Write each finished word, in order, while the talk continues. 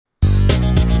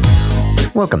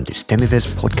Welcome to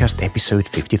Stemiverse podcast episode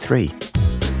 53.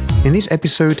 In this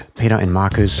episode, Peter and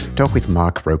Marcus talk with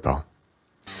Mark Roper.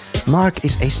 Mark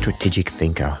is a strategic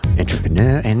thinker,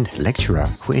 entrepreneur and lecturer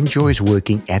who enjoys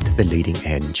working at the leading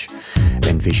edge,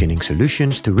 envisioning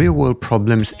solutions to real-world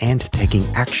problems and taking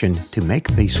action to make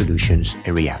these solutions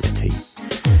a reality.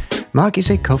 Mark is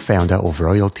a co-founder of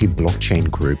Royalty Blockchain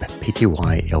Group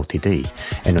Pty Ltd,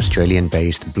 an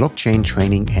Australian-based blockchain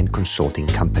training and consulting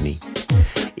company.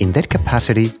 In that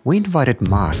capacity, we invited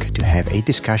Mark to have a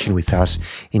discussion with us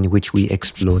in which we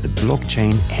explore the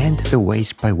blockchain and the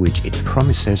ways by which it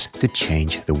promises to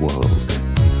change the world.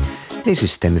 This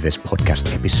is Stemiverse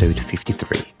podcast episode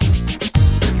 53.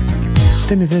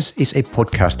 Stemiverse is a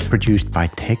podcast produced by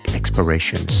Tech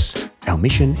Explorations. Our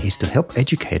mission is to help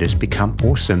educators become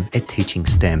awesome at teaching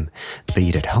STEM, be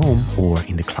it at home or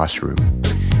in the classroom.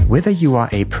 Whether you are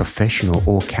a professional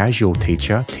or casual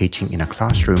teacher teaching in a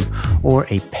classroom or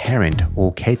a parent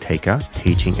or caretaker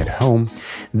teaching at home,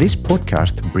 this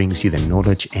podcast brings you the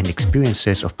knowledge and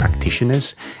experiences of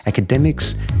practitioners,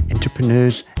 academics,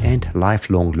 entrepreneurs, and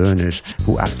lifelong learners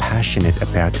who are passionate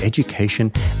about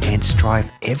education and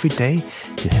strive every day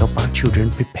to help our children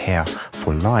prepare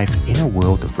for life in a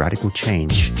world of radical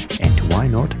change and, why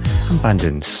not,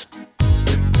 abundance.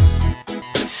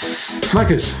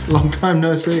 Marcus, long time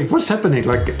no see. What's happening?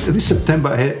 Like this September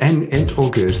and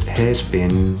August has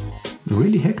been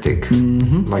really hectic.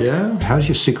 How's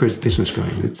your secret business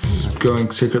going? It's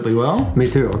going secretly well. Me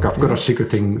too. Like, I've got a secret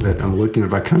thing that I'm working on,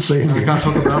 but I can't say anything. I can't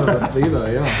talk about it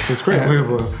either. Yeah, so it's great. We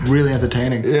were really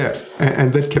entertaining. Yeah,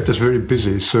 and that kept us very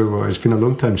busy. So it's been a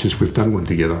long time since we've done one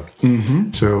together.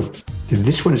 So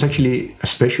this one is actually a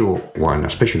special one, a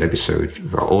special episode.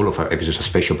 Well, all of our episodes are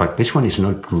special, but this one is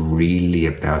not really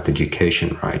about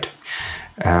education, right?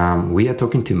 We are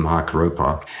talking to Mark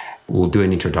Roper. We'll do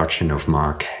an introduction of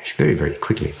Mark very, very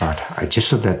quickly, but I just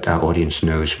so that our audience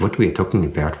knows what we are talking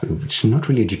about. It's not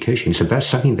really education. It's about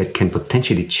something that can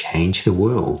potentially change the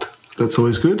world. That's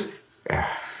always good.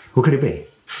 What could it be?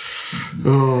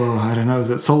 Oh, I don't know. Is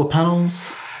it solar panels?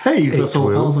 Hey, you've got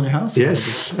solar panels on your house?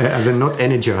 Yes, and they're not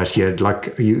energized yet.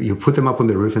 Like you put them up on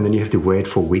the roof and then you have to wait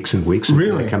for weeks and weeks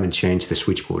until they come and change the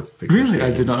switchboard. Really?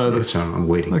 I did not know this. So I'm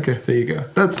waiting. Okay, there you go.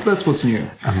 That's what's new.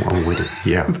 I'm waiting.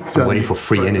 Yeah, I'm waiting for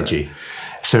free energy.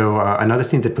 So another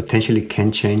thing that potentially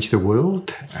can change the world,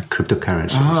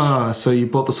 cryptocurrencies. Ah, so you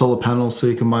bought the solar panels so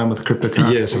you can mine with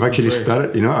cryptocurrency. Yes, I've actually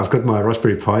started. I've got my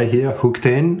Raspberry Pi here hooked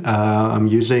in. I'm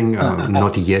using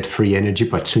not yet free energy,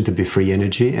 but soon to be free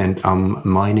energy, and I'm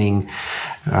mining.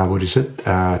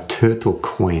 Turtle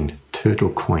coin. Turtle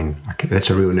coin. Okay,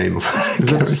 that's a real name of it. Is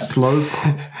that a slow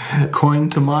coin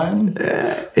to mine?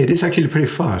 It is actually pretty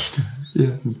fast.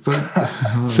 Yeah, but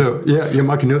so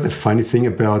Mark. The funny thing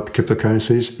about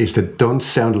cryptocurrencies is they don't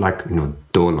sound like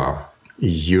dollar,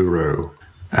 euro,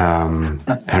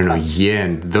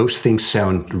 yen. Those things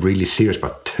sound really serious.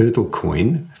 But turtle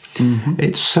coin,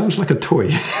 it sounds like a toy.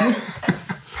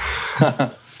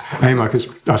 Hey, Marcus.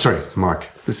 Oh, sorry, Mark.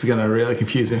 This is going to really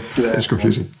confuse you. Yeah, it's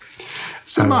confusing.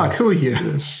 So, Mark, who are you?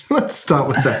 Yes. Let's start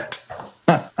with that.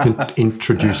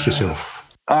 Introduce yourself.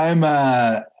 I'm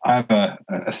a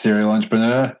serial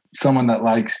entrepreneur, someone that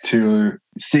likes to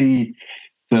see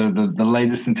the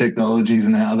latest in technologies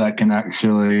and how that can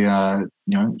actually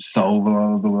solve a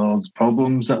lot of the world's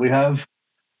problems that we have,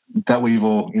 that we've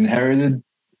all inherited,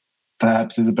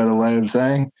 perhaps is a better way of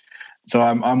saying. So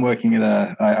I'm working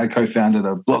at I co-founded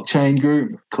a blockchain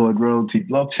group called Royalty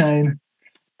Blockchain,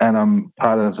 and I'm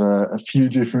part of a few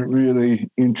different really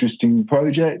interesting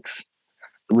projects,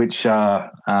 which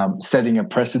are setting a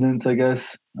precedence, I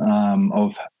guess,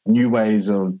 of new ways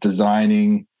of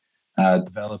designing,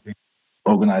 developing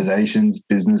organizations,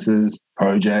 businesses,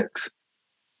 projects.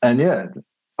 And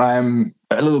I'm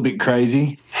a little bit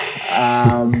crazy,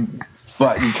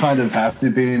 but you kind of have to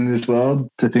be in this world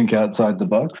to think outside the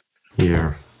box.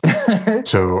 Yeah.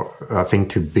 So I think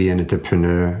to be an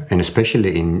entrepreneur, and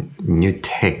especially in new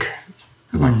tech,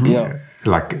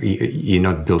 like you're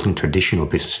not building traditional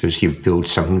businesses, you build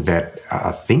something that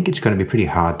I think it's going to be pretty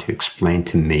hard to explain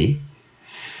to me,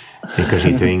 because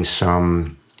you're doing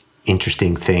some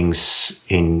interesting things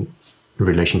in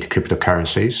relation to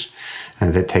cryptocurrencies,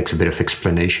 and that takes a bit of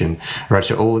explanation. Right,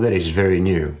 so all that is very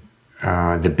new.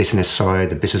 The business side,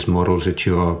 the business models that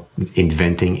you're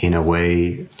inventing in a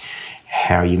way,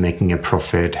 how you're making a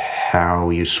profit,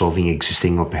 how you're solving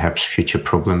existing or perhaps future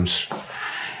problems.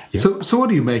 Yeah. So what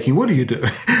are you making? What do you do?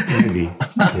 Maybe,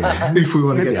 if we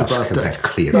want to get the bus that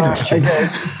clear.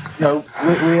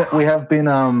 We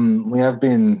have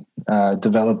been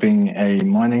developing a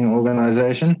mining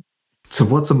organization. So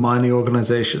what's a mining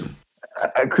organization?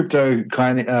 a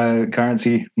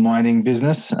cryptocurrency mining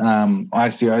business,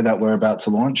 ICO that we're about to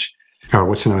launch. Oh,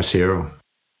 what's an ICO?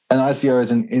 An ICO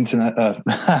is an internet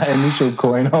initial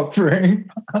coin offering.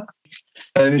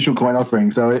 An initial coin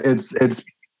offering. So it's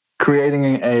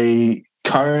creating a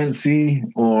currency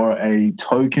or a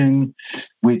token,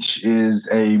 which is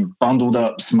a bundled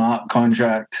up smart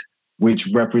contract, which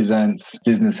represents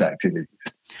business activities.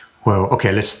 Well,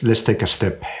 okay, let's take a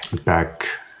step back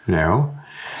now,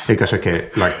 because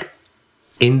like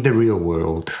in the real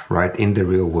world, right? In the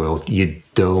real world, you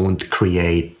don't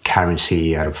create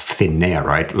currency out of thin air,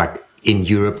 right? Like in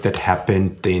Europe, that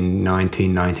happened in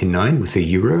 1999 with the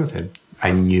euro. That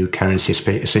a new currency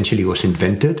essentially was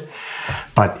invented,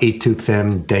 but it took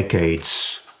them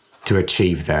decades to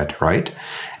achieve that, right?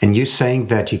 And you're saying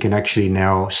that you can actually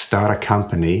now start a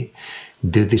company,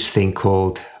 do this thing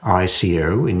called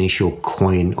ICO, initial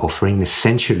coin offering,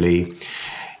 essentially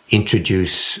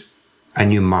introduce a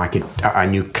new market, a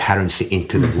new currency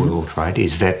into the world, right?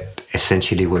 Is that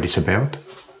essentially what it's about?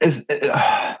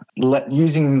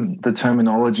 Using the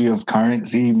terminology of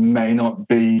currency may not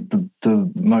be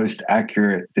the most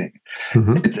accurate thing.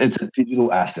 It's a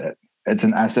digital asset. It's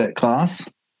an asset class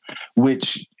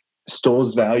which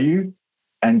stores value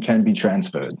and can be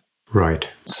transferred. Right.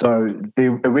 So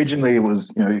originally it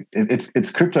was,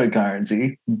 it's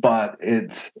cryptocurrency, but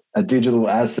it's a digital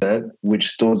asset which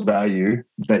stores value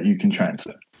that you can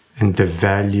transfer. And the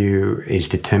value is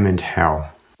determined how?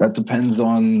 That depends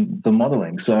on the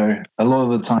modeling. So a lot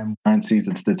of the time, currencies,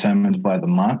 it's determined by the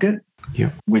market,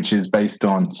 which is based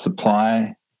on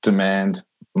supply, demand,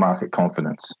 market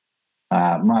confidence.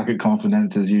 Market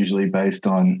confidence is usually based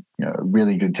on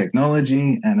really good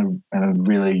technology and a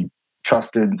really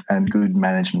trusted and good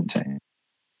management team,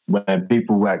 where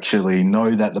people actually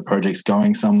know that the project's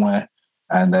going somewhere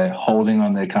and they're holding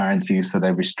on their currency, so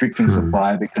they're restricting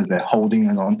supply because they're holding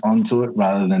it onto it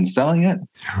rather than selling it.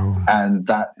 And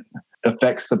that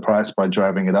affects the price by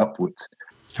driving it upwards.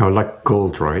 Oh, like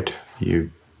gold, right?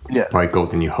 You buy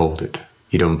gold and you hold it.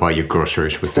 You don't buy your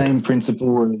groceries with it. Same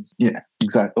principle as,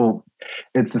 exactly.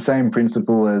 It's the same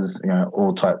principle as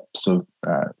all types of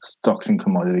stocks and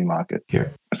commodity market. Yeah.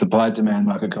 Supply, demand,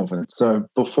 market confidence. So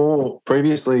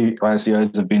previously,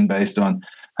 ICOs have been based on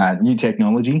new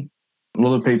technology. A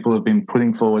lot of people have been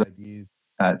putting forward ideas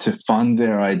to fund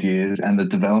their ideas and the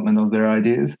development of their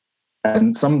ideas.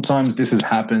 And sometimes this has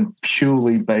happened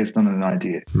purely based on an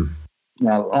idea.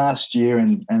 Now, last year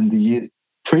and the year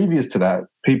previous to that,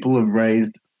 people have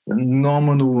raised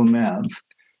nominal amounts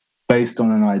based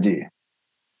on an idea.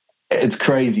 It's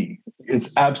crazy.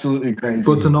 It's absolutely crazy.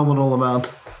 What's a nominal amount?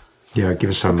 Yeah, give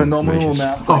us some phenomenal measures.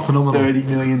 amounts. Like phenomenal. $30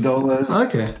 million.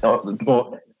 Okay.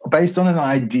 Or based on an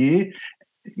idea,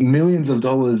 millions of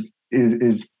dollars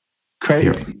is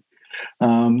crazy.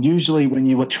 Usually when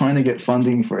you were trying to get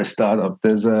funding for a startup,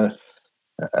 there's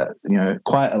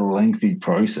quite a lengthy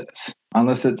process.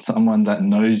 Unless it's someone that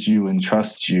knows you and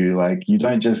trusts you, like you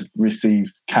don't just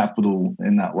receive capital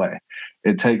in that way.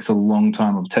 It takes a long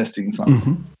time of testing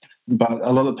something. But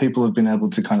a lot of people have been able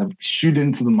to kind of shoot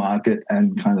into the market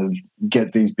and kind of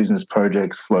get these business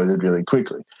projects floated really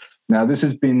quickly. Now,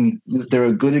 there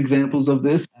are good examples of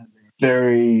this and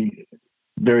very,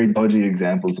 very dodgy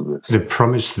examples of this. The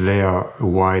promise there,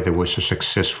 why they were so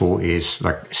successful, is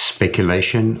like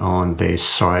speculation on the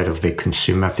side of the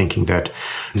consumer, thinking that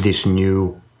this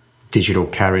new digital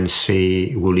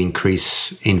currency will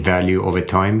increase in value over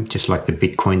time, just like the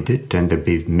Bitcoin did, and they'll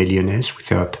be millionaires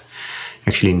without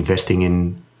actually investing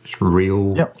in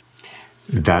real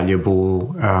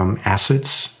valuable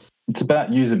assets. It's about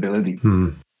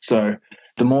usability. So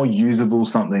the more usable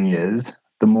something is,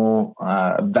 the more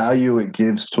value it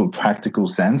gives to a practical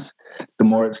sense, the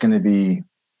more it's going to be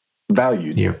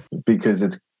valued because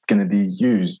it's going to be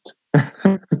used.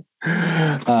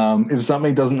 If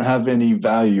something doesn't have any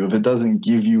value, if it doesn't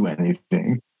give you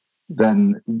anything,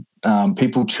 then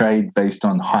people trade based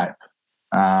on hype,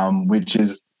 which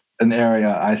is an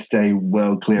area I stay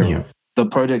well clear of. The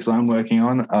projects I'm working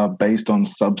on are based on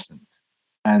substance,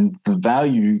 and the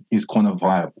value is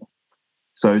quantifiable.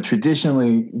 So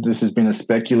traditionally, this has been a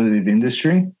speculative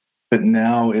industry, but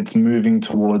now it's moving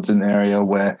towards an area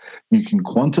where you can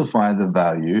quantify the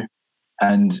value,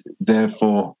 and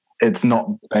therefore it's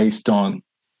not based on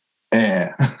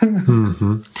air.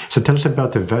 So tell us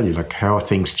about the value, like how are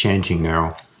things changing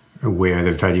now, where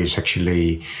the value is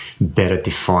actually better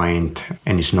defined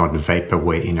and it's not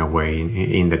vaporware in a way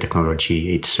in the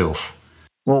technology itself?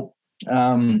 Well,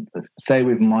 say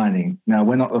with mining. Now,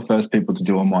 we're not the first people to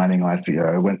do a mining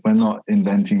ICO. We're not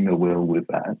inventing the wheel with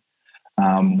that.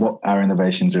 What our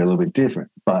innovations are a little bit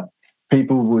different. But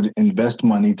people would invest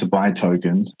money to buy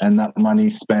tokens, and that money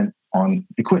spent on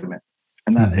equipment.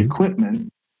 And that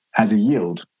equipment has a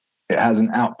yield. It has an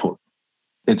output.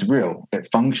 It's real. It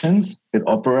functions, it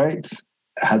operates,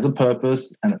 it has a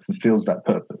purpose, and it fulfills that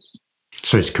purpose.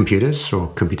 So it's computers or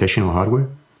computational hardware?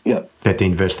 Yeah. That they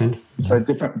invest in? So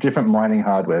different mining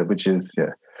hardware, which is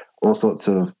all sorts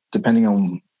of, depending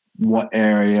on what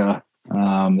area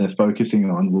they're focusing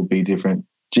on, will be different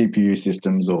GPU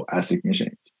systems or ASIC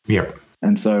machines. Yeah.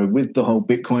 And so with the whole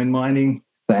Bitcoin mining,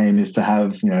 the aim is to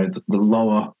have, the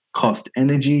lower cost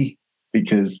energy,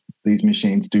 because these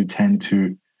machines do tend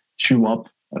to chew up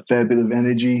a fair bit of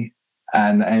energy.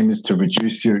 And the aim is to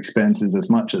reduce your expenses as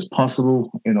much as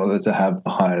possible in order to have the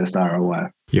highest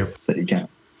ROI that you can.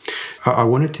 I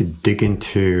wanted to dig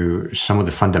into some of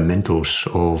the fundamentals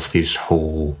of this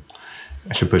whole,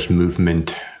 I suppose,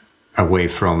 movement away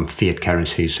from fiat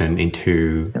currencies and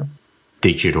into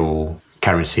digital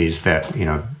currencies that,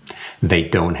 they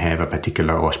don't have a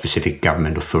particular or specific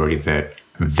government authority that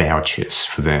vouches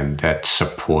for them, that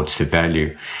supports the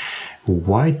value.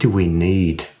 Why do we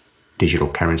need digital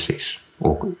currencies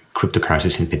or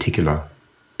cryptocurrencies in particular?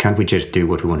 Can't we just do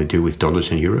what we want to do with dollars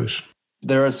and euros?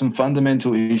 There are some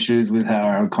fundamental issues with how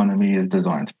our economy is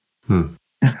designed. I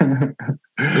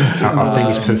think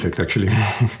it's perfect, actually.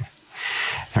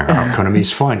 Our economy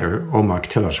is fine. Or Mark,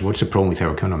 tell us, what's the problem with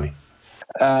our economy?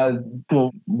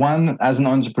 Well, one, as an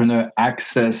entrepreneur,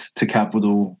 access to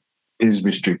capital is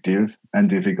restrictive and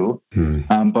difficult.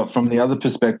 But from the other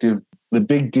perspective, the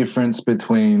big difference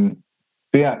between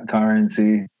fiat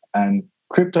currency and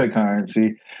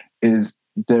cryptocurrency is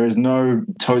there is no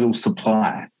total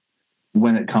supply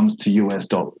when it comes to US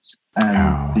dollars.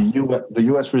 And the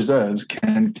US reserves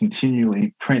can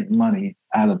continually print money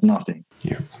out of nothing.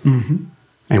 Yeah.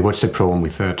 And what's the problem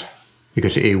with that?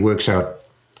 Because it works out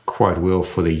quite well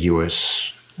for the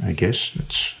US, I guess.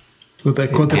 It's with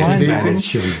that quantitative easing.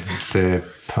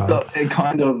 It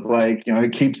kind of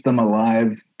it keeps them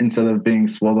alive instead of being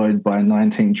swallowed by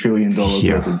 $19 trillion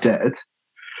worth of debt.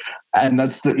 And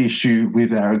that's the issue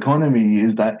with our economy,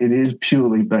 is that it is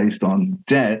purely based on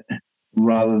debt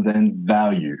rather than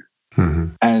value.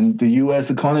 And the US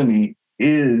economy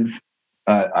is,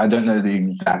 I don't know the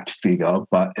exact figure,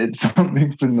 but it's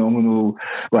something phenomenal,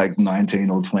 like $19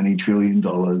 or $20 trillion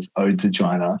owed to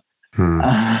China,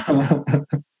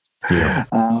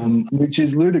 which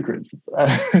is ludicrous.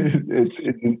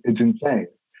 It's insane.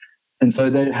 And so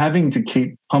they're having to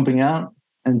keep pumping out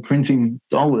and printing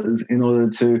dollars in order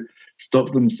to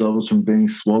stop themselves from being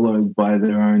swallowed by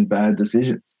their own bad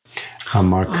decisions.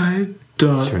 Mark, I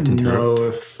don't know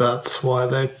if that's why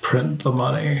they print the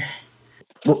money.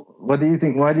 What do you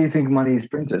think? Why do you think money is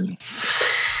printed?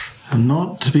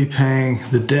 Not to be paying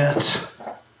the debt.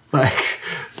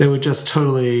 They would just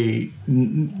totally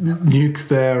nuke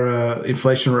their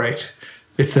inflation rate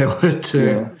if they were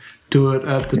to do it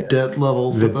at the debt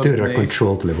levels. They do it at a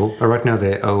controlled level. Right now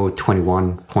they owe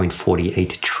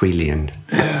 $21.48 trillion,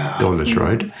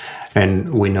 right?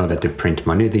 And we know that they print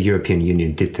money. The European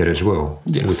Union did that as well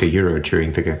with the euro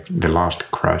during the last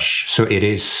crash. So it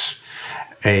is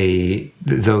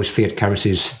those fiat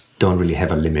currencies don't really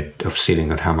have a limit of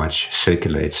ceiling on how much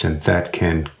circulates, and that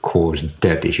can cause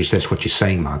debt issues. That's what you're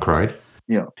saying, Mark, right?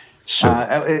 Yeah. So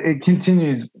it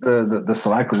continues the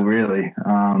cycle, really.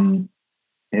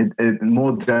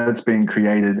 More debt's being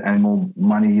created and more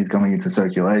money is going into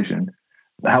circulation.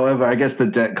 However, I guess the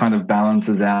debt kind of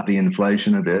balances out the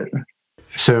inflation a bit.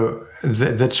 So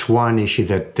that's one issue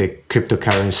that the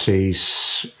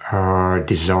cryptocurrencies are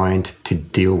designed to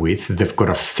deal with. They've got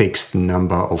a fixed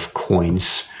number of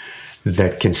coins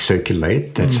that can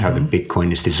circulate. That's how the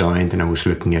Bitcoin is designed. And I was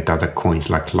looking at other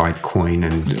coins like Litecoin,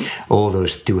 and all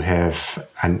those do have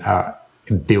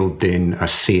built in a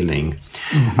ceiling.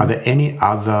 Are there any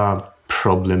other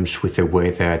problems with the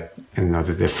way that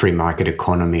the free market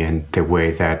economy and the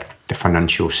way that the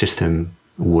financial system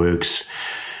works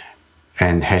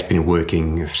and has been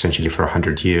working essentially for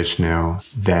 100 years now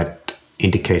that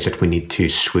indicates that we need to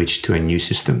switch to a new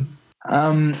system?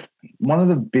 One of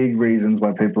the big reasons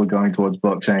why people are going towards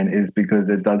blockchain is because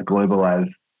it does globalize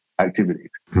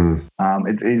activities.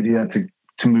 It's easier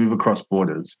to move across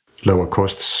borders. Lower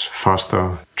costs,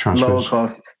 faster transfers. Lower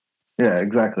costs. Yeah,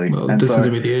 exactly. Well, and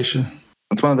disintermediation. So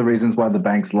it's one of the reasons why the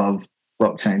banks love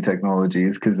blockchain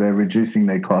technologies, because they're reducing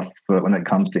their costs for when it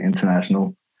comes to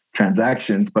international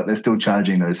transactions, but they're still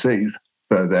charging those fees.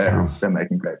 So they're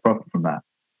making great profit from that.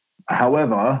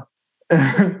 However,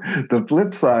 the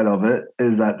flip side of it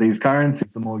is that these currencies,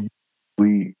 the more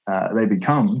they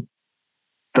become,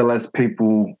 the less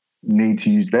people need to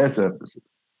use their services.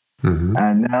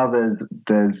 And now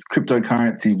there's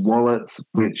cryptocurrency wallets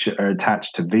which are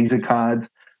attached to Visa cards,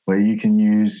 where you can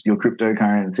use your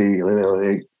cryptocurrency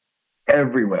literally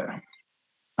everywhere,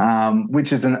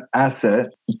 which is an asset,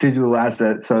 digital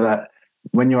asset, so that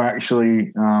when you're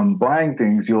actually buying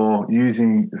things, you're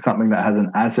using something that has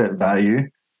an asset value,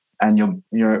 and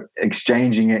you're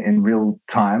exchanging it in real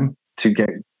time to get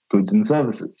goods and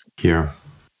services. Yeah.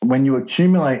 When you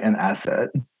accumulate an asset,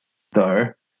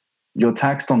 though, you're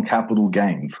taxed on capital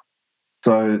gains.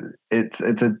 So it's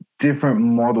a different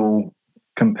model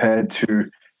compared to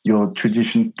your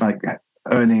tradition, like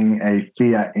earning a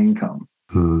fiat income,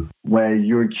 where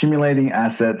you're accumulating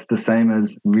assets the same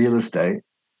as real estate,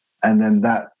 and then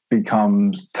that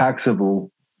becomes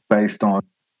taxable based on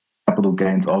capital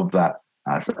gains of that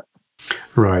asset.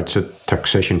 Right. So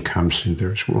taxation comes in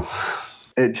there as well.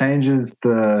 It changes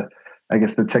the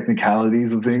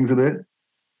technicalities of things a bit.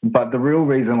 But the real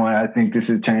reason why I think this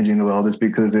is changing the world is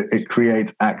because it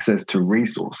creates access to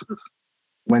resources.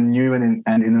 When new and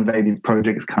innovative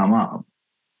projects come up,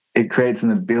 it creates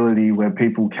an ability where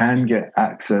people can get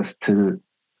access to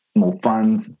more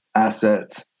funds,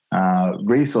 assets,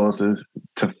 resources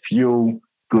to fuel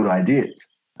good ideas,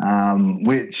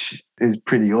 which is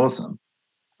pretty awesome.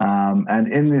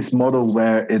 And in this model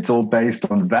where it's all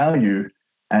based on value,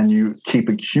 and you keep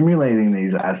accumulating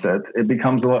these assets, it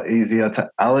becomes a lot easier to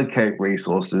allocate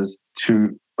resources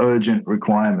to urgent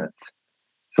requirements.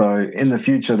 So in the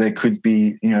future, there could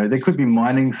be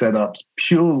mining setups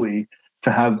purely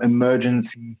to have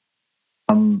emergency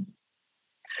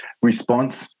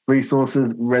response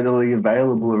resources readily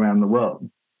available around the world.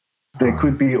 There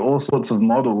could be all sorts of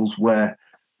models where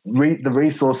the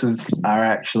resources are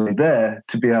actually there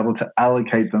to be able to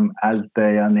allocate them as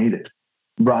they are needed,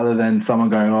 rather than someone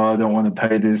going, oh, I don't want to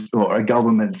pay this, or a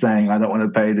government saying, I don't want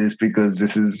to pay this because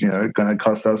this is, going to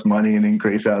cost us money and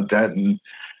increase our debt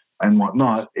and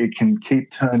whatnot. It can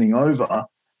keep turning over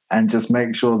and just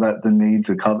make sure that the needs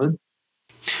are covered.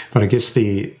 But I guess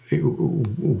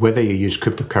whether you use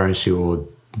cryptocurrency or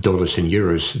dollars and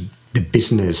euros, the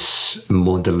business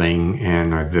modeling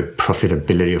and the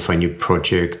profitability of a new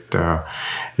project,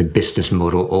 the business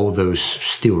model, all those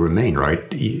still remain,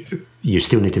 right? You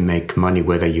still need to make money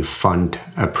whether you fund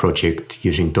a project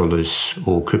using dollars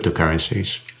or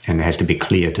cryptocurrencies, and it has to be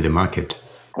clear to the market.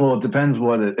 Well, it depends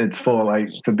what it's for. Like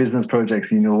for business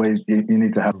projects, you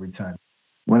need to have a return.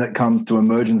 When it comes to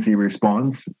emergency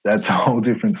response, that's a whole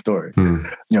different story.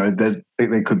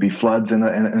 There could be floods in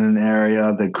an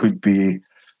area. There could be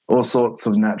all sorts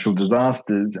of natural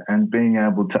disasters, and being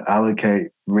able to allocate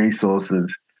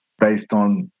resources based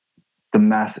on the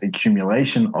mass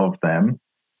accumulation of them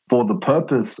for the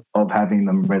purpose of having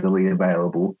them readily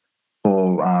available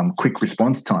for quick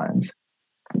response times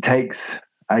takes,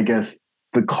 I guess,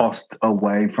 the cost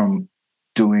away from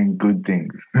doing good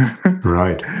things.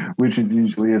 Right. Which is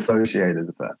usually associated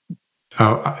with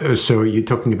that. So you're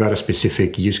talking about a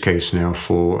specific use case now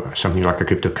for something like a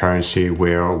cryptocurrency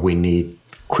where we need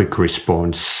quick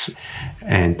response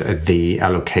and the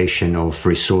allocation of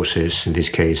resources, in this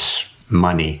case,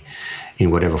 money,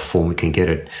 in whatever form we can get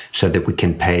it, so that we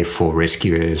can pay for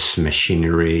rescuers,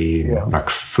 machinery, like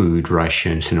food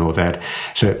rations and all that.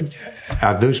 So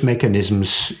are those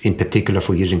mechanisms in particular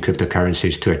for using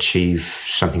cryptocurrencies to achieve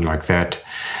something like that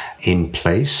in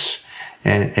place?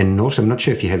 And also, I'm not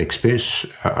sure if you have experience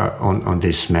on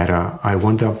this matter. I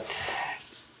wonder,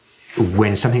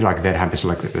 when something like that happens,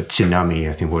 like a tsunami,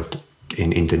 I think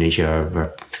in Indonesia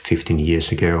about 15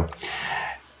 years ago,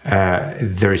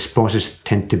 the responses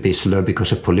tend to be slow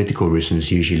because of political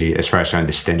reasons, usually, as far as I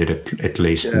understand it, at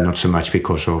least, not so much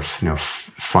because of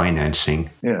financing.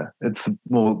 Yeah, it's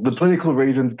more the political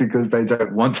reasons because they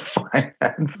don't want to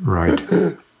finance. Right.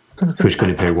 Who's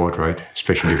going to pay what, right?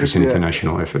 Especially if it's an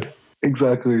international effort.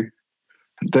 Exactly.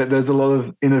 There's a lot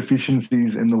of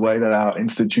inefficiencies in the way that our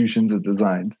institutions are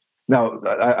designed. Now,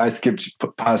 I skipped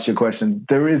past your question.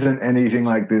 There isn't anything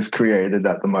like this created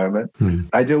at the moment.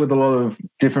 I deal with a lot of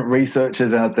different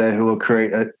researchers out there who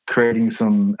are creating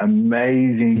some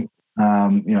amazing,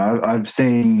 I've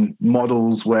seen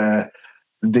models where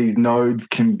these nodes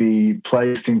can be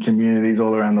placed in communities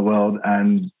all around the world,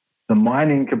 and the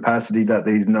mining capacity that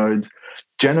these nodes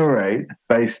generate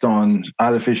based on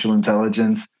artificial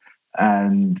intelligence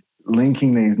and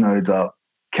linking these nodes up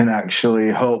can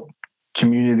actually help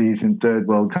communities in third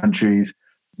world countries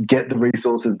get the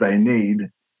resources they need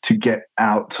to get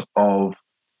out of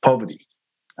poverty.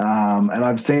 And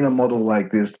I've seen a model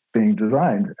like this being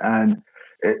designed, and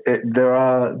there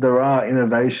are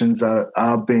innovations that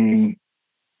are being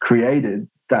created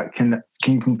that can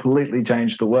completely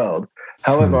change the world.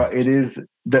 However, it is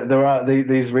that there are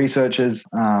these researchers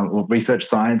or research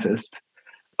scientists.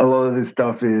 A lot of this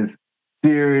stuff is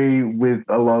theory with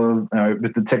a lot of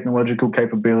with the technological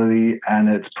capability, and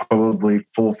it's probably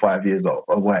 4 or 5 years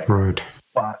away. Right.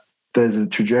 But there's a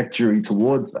trajectory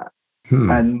towards that.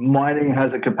 And mining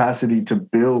has a capacity to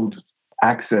build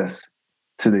access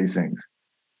to these things.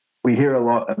 We hear a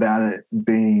lot about it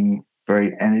being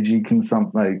very energy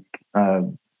consumptive,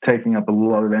 taking up a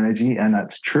lot of energy, and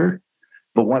that's true.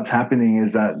 But what's happening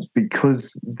is that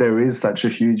because there is such a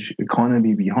huge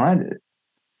economy behind it,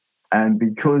 and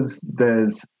because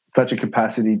there's such a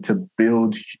capacity to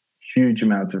build huge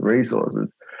amounts of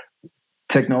resources,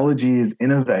 technology is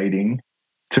innovating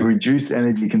to reduce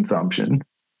energy consumption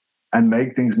and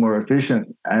make things more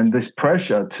efficient. And this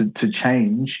pressure to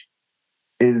change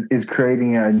is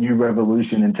creating a new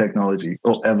revolution in technology,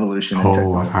 or evolution in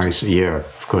technology. I see. Yeah,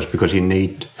 of course, because you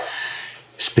need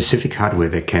specific hardware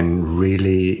that can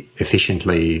really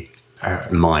efficiently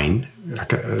mine.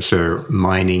 So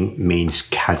mining means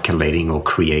calculating or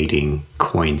creating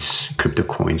coins, crypto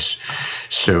coins.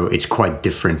 So it's quite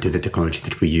different to the technology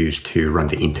that we use to run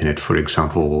the internet, for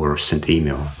example, or send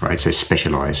email, right? So it's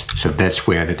specialized. So that's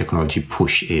where the technology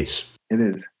push is. It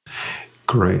is.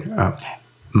 Great.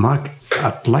 Mark,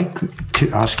 I'd like to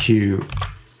ask you,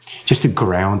 just to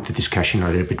ground the discussion a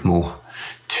little bit more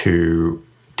to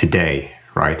today,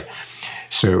 right?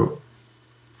 So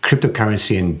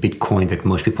cryptocurrency and Bitcoin that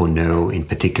most people know in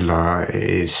particular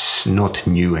is not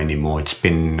new anymore. It's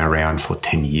been around for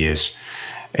 10 years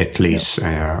at least.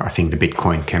 I think the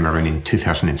Bitcoin came around in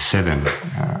 2007,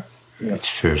 its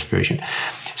first version.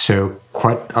 So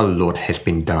quite a lot has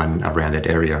been done around that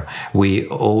area. We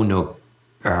all know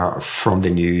from the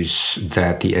news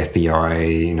that the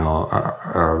FBI,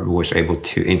 was able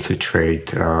to infiltrate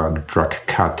drug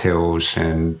cartels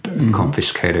and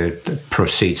confiscated the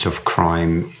proceeds of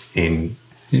crime in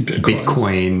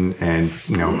Bitcoin, and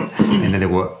and then they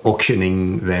were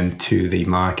auctioning them to the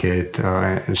market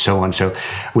and so on. So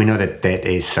we know that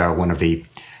is one of the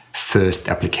first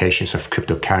applications of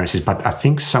cryptocurrencies. But I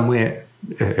think somewhere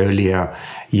earlier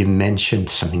you mentioned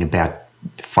something about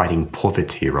fighting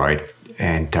poverty, right?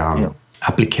 And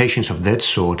applications of that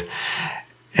sort.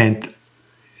 And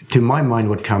to my mind,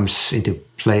 what comes into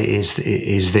play is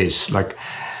this, like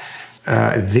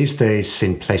these days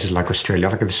in places like Australia,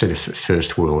 like I say, the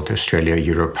first world, Australia,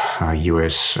 Europe,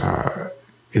 US,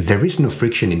 there is no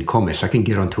friction in commerce. I can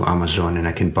get onto Amazon and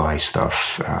I can buy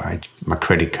stuff. My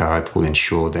credit card will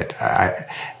ensure that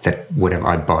that whatever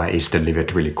I buy is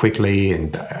delivered really quickly,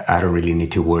 and I don't really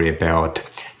need to worry about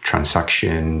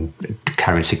transaction,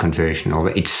 currency conversion, all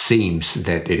that. It seems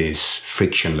that it is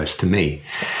frictionless to me.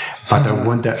 But I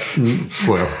wonder,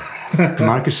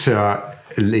 Marcus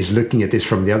is looking at this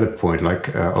from the other point,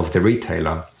 of the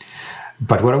retailer.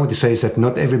 But what I want to say is that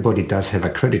not everybody does have a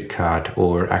credit card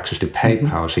or access to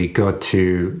PayPal. So you go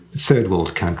to third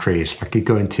world countries, like you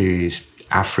go into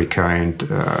Africa and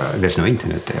there's no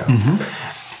internet there.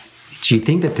 Do you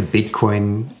think that the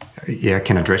Bitcoin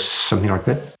can address something like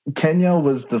that? Kenya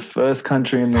was the first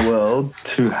country in the world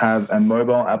to have a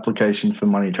mobile application for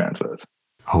money transfers.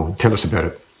 Oh, tell us about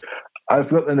it. I've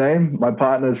got the name. My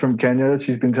partner's from Kenya.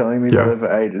 She's been telling me that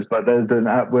for ages. But there's an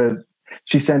app where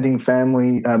she's sending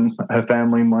her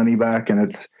family money back, and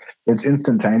it's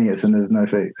instantaneous and there's no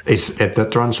fees.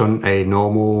 That runs on a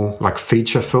normal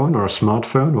feature phone or a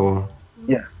smartphone, or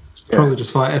probably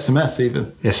just via SMS even.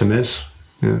 SMS,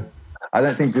 yeah. I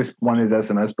don't think this one is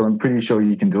SMS, but I'm pretty sure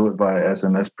you can do it via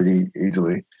SMS pretty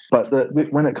easily. But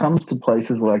when it comes to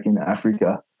places like in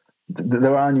Africa,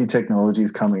 there are new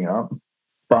technologies coming up,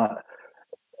 but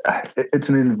it's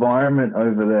an environment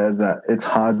over there that it's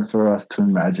hard for us to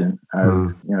imagine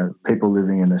as people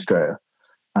living in Australia.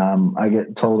 I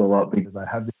get told a lot because I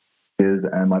have these,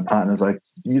 and my partner's like,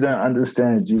 "You don't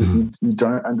understand. You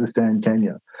don't understand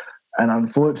Kenya," and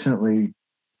unfortunately,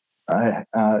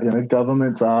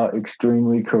 governments are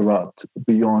extremely corrupt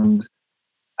beyond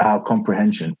our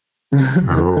comprehension.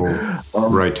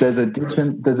 Right. There's a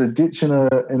ditch in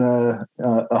a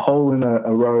hole in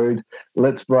a road.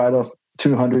 Let's write off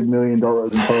 $200 million in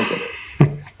profit.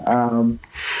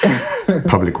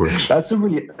 Public works. That's a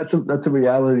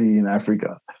reality in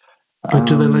Africa. But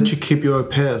do they let you keep your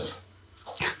repairs?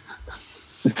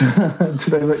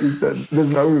 There's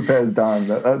no repairs done.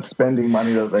 That's spending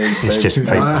money that it's just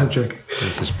paper. I'm joking.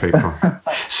 It's just paper.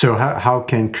 So how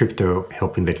can crypto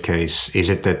help in that case? Is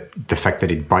it that the fact that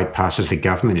it bypasses the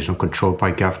government, is not controlled by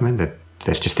government,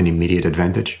 that's just an immediate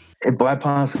advantage? It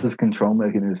bypasses control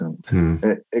mechanism.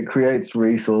 It creates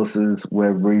resources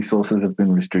where resources have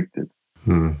been restricted.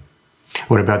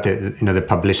 What about the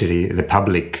publicity, the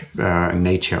public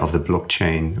nature of the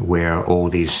blockchain, where all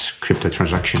these crypto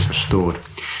transactions are stored?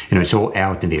 It's all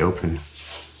out in the open.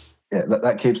 Yeah,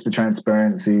 that keeps the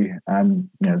transparency, and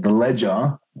the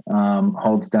ledger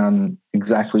holds down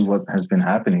exactly what has been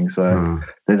happening. So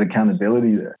there's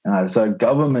accountability there. So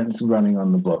governments running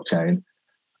on the blockchain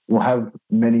will have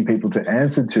many people to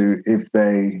answer to if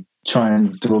they try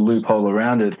and do a loophole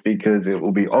around it, because it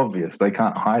will be obvious. They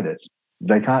can't hide it.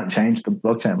 They can't change the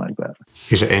blockchain like that.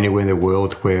 Is there anywhere in the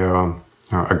world where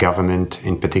a government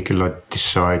in particular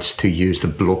decides to use the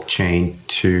blockchain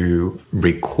to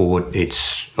record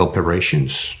its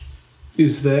operations?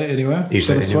 Is there anywhere? Is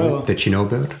there anywhere that you know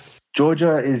about?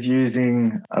 Georgia is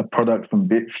using a product from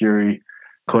Bitfury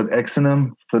called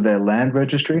Exonum for their land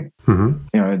registry.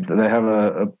 Mm-hmm. They have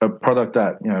a product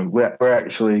that we're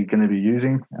actually going to be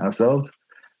using ourselves,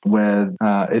 where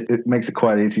it makes it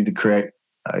quite easy to create,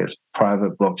 I guess,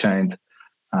 private blockchains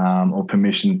or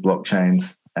permissioned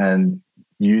blockchains, and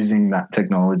using that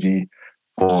technology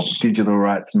for digital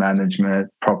rights management,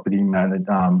 property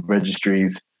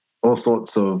registries, all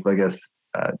sorts of, I guess,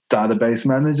 database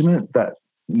management that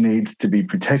needs to be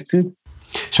protected.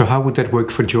 So how would that work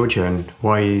for Georgia, and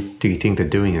why do you think they're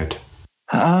doing it?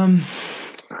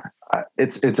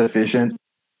 It's efficient.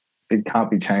 It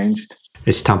can't be changed.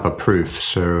 It's tamper-proof,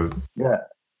 so... Yeah.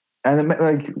 And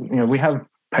we have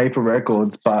paper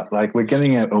records, but we're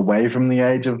getting away from the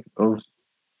age of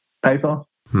paper.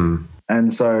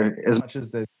 And so as much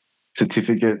as the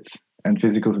certificates and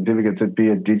physical certificates, it'd be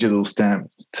a digital stamp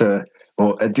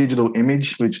or a digital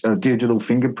image, a digital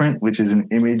fingerprint, which is an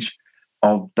image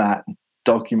of that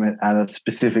document at a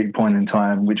specific point in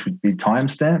time, which would be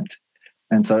time-stamped.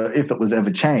 And so if it was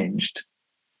ever changed,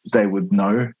 they would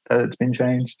know that it's been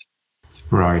changed.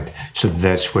 Right. So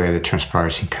that's where the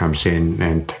transparency comes in,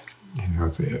 and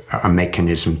a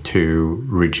mechanism to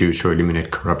reduce or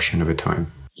eliminate corruption over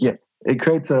time. Yeah. It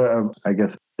creates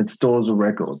it stores a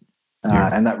record.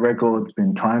 And that record's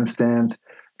been time-stamped.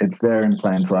 It's there in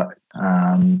plain sight.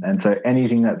 And so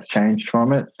anything that's changed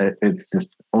from it, it's just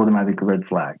automatic red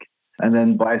flag. And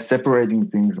then by separating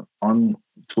things onto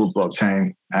a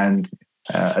blockchain and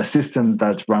a system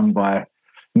that's run by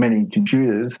many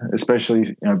computers,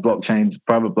 especially blockchains,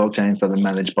 private blockchains that are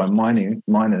managed by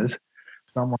miners,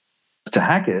 someone to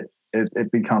hack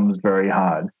it becomes very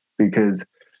hard, because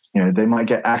they might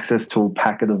get access to a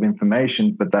packet of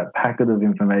information, but that packet of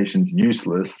information is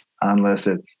useless unless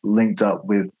it's linked up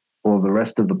with all the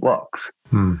rest of the blocks.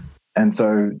 And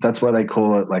so that's why they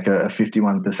call it like a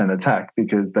 51% attack,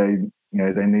 because they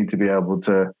need to be able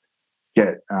to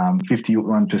get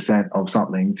 51% of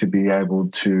something to be able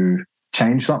to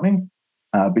change something.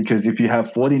 Because if you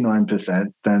have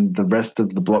 49%, then the rest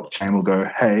of the blockchain will go,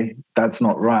 hey, that's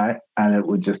not right, and it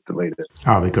would just delete it.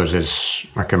 Because there's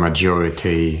like a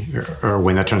majority.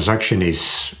 When a transaction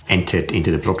is entered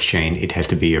into the blockchain, it has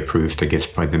to be approved, I guess,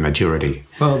 by the majority.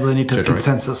 Well, they need to have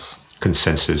consensus. Right?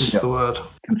 Consensus is the word.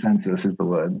 Consensus is the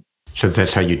word. So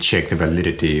that's how you check the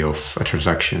validity of a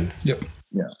transaction. Yep.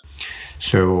 Yeah.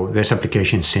 So there's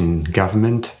applications in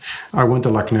government. I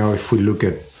wonder, now, if we look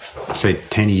at, say,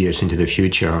 10 years into the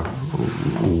future,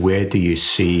 where do you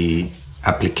see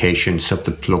applications of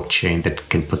the blockchain that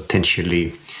can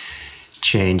potentially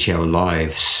change our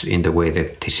lives in the way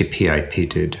that TCP/IP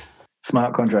did?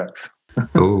 Smart contracts.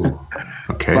 Oh,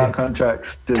 okay. Smart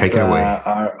contracts Take it away.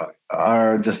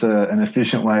 Are just an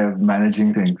efficient way of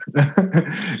managing things.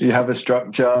 You have a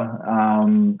structure,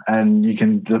 and you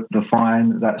can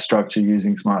define that structure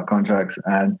using smart contracts.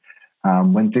 And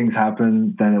when things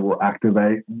happen, then it will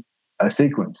activate a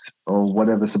sequence or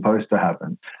whatever's supposed to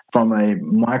happen. From a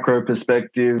micro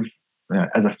perspective,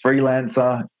 as a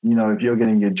freelancer, if you're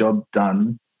getting your job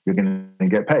done, you're going to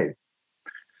get paid.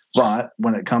 But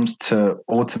when it comes to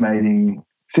automating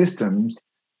systems,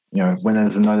 when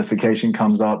there's a notification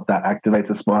comes up that activates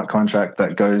a smart contract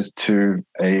that goes to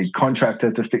a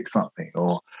contractor to fix something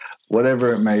or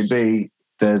whatever it may be,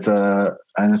 there's an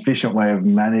efficient way of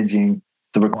managing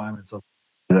the requirements of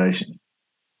the organization.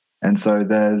 And so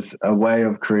there's a way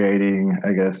of creating,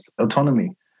 I guess,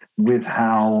 autonomy with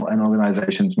how an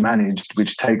organization's managed,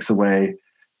 which takes away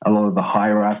a lot of the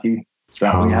hierarchy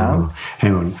that we have.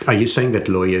 Hang on. Are you saying that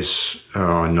lawyers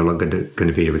are no longer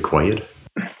going to be required?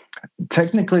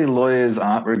 Technically, lawyers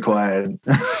aren't required.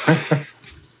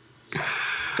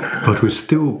 But we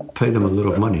still pay them a lot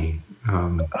of money.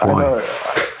 Why? I know,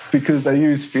 because they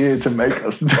use fear to make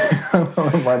us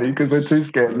money, because we're too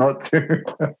scared not to.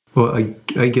 Well,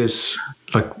 I guess,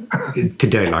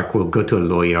 today, we'll go to a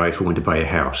lawyer if we want to buy a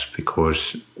house,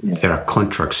 because there are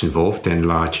contracts involved and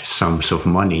large sums of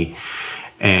money.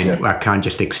 And I can't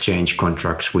just exchange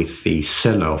contracts with the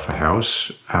seller of a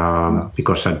house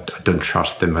because I don't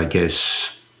trust them, I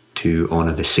guess, to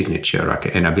honor the signature.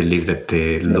 And I believe that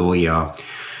the lawyer,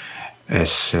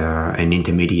 as an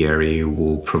intermediary,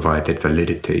 will provide that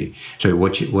validity. So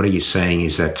what are you saying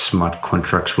is that smart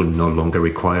contracts will no longer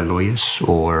require lawyers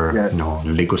or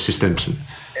legal systems?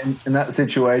 In that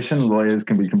situation, lawyers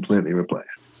can be completely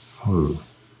replaced. Oh.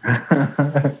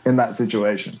 In that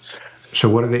situation. So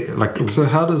what are they like? So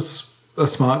how does a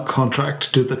smart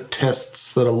contract do the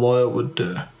tests that a lawyer would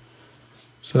do?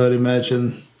 So I'd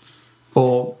imagine,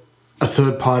 or a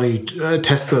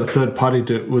test that a third party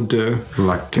would do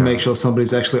to make sure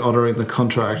somebody's actually honouring the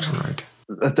contract. Right.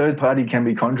 A third party can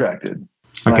be contracted.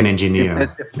 Like an engineer.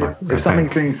 If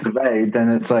something's being surveyed, then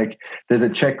it's like there's a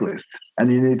checklist,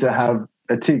 and you need to have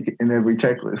a tick in every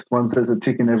checklist. Once there's a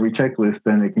tick in every checklist,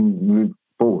 then it can move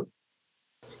forward.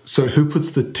 So who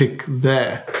puts the tick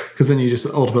there? Because then you just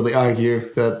ultimately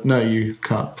argue that no, you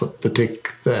can't put the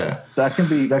tick there. That can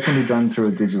be done through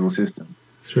a digital system.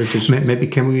 Maybe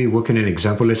can we work in an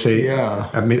example? Let's say,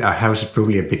 I mean, a house is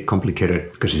probably a bit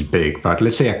complicated because it's big, but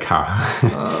let's say a car.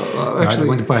 Actually, I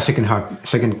want to buy a second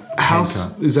house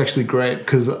car. is actually great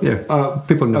because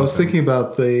people know. I was thinking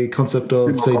about the concept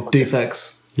of, say,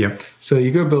 defects. Yeah. So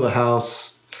you go build a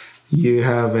house, you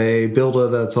have a builder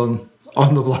that's on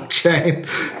the blockchain,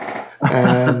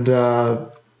 and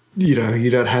you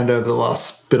don't hand over the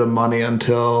last bit of money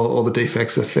until all the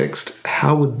defects are fixed.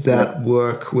 How would that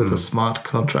work with a smart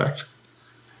contract?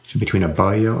 So between a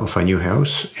buyer of a new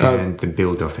house and the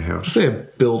builder of the house. Say a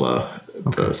builder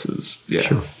versus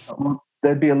Sure. Well,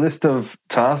 there'd be a list of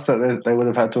tasks that they would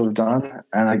have had to have done,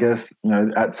 and I guess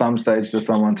at some stage there's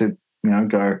someone to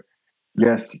go,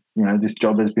 yes, this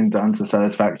job has been done to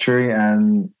satisfactory,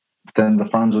 and then the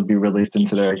funds would be released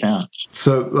into their account.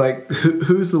 So, like,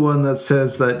 who's the one that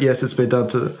says that, yes, it's been done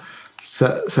to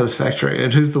satisfactory?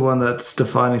 And who's the one that's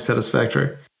defining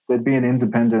satisfactory? There'd be an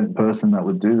independent person that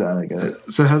would do that, I guess.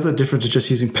 So how's that different to just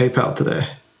using PayPal today?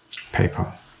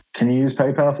 PayPal. Can you use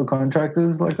PayPal for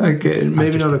contractors like that? Okay,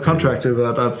 maybe not a contractor,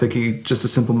 but I'm thinking just a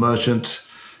simple merchant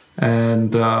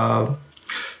and, a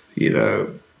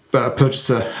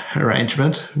purchaser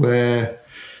arrangement where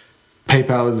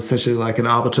PayPal is essentially like an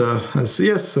arbiter. As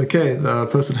yes, okay, the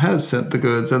person has sent the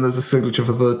goods and there's a signature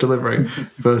for the delivery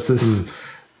versus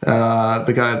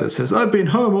the guy that says, I've been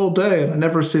home all day and I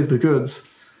never received the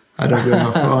goods. I don't go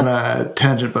off on a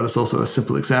tangent, but it's also a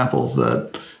simple example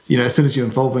that, as soon as you're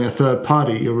involving a third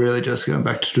party, you're really just going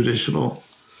back to traditional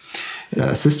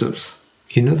systems.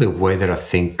 The way that I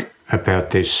think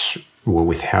about this,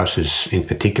 with houses in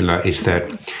particular, is that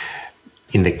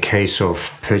in the case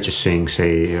of purchasing,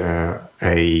 say,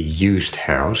 a used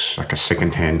house, like a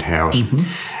second-hand house,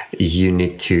 you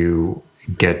need to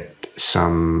get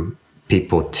some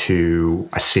people to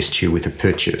assist you with the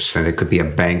purchase. And there could be a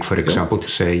bank, for example, to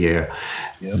say,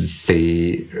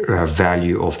 the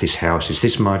value of this house is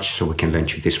this much, so we can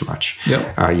lend you this much.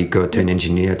 You go to an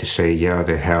engineer to say,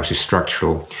 the house is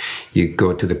structural. You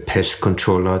go to the pest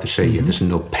controller to say, there's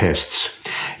no pests.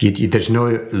 There's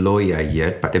no lawyer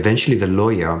yet, but eventually the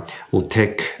lawyer will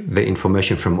take the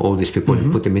information from all these people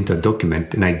and put them into a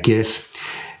document. And I guess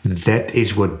that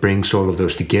is what brings all of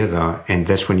those together. And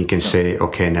that's when you can say,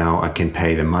 okay, now I can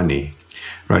pay the money.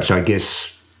 Right? So I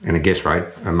guess,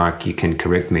 right, Mark, you can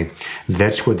correct me,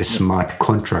 that's where the smart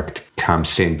contract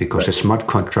comes in, because the smart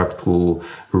contract will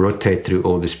rotate through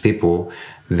all these people.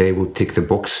 They will tick the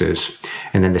boxes.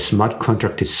 And then the smart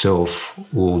contract itself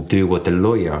will do what the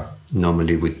lawyer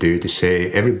normally would do, to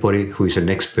say everybody who is an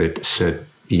expert said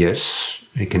yes,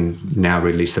 you can now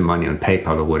release the money on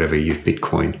PayPal or whatever, use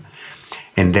Bitcoin.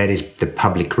 And that is the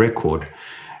public record.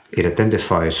 It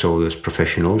identifies all those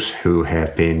professionals who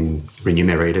have been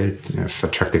remunerated,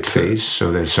 attracted fees.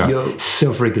 So there's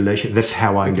self-regulation. That's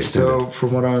how I understand it. So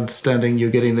from what I'm understanding, you're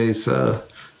getting these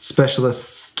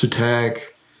specialists to tag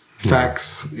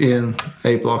facts in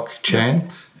a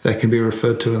blockchain that can be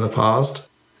referred to in the past.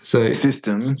 So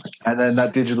system, and then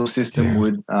that digital system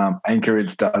would anchor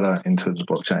its data into the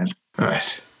blockchain.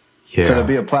 Right. Yeah. So there'd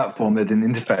be a platform, an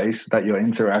interface that you're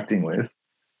interacting with.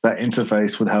 That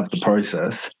interface would have the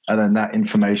process, and then that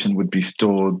information would be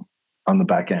stored on the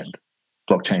back end,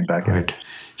 blockchain back end. Right.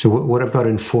 So what about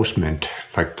enforcement?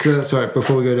 Sorry,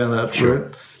 before we go down that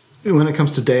route, when it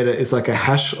comes to data, is like a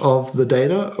hash of the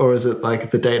data, or is it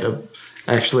like the data,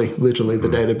 actually, literally the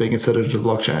data being inserted into the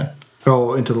blockchain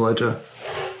or into the ledger?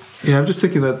 Yeah, I'm just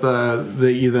thinking that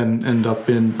that you then end up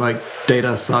in like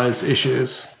data size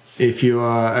issues if you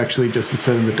are actually just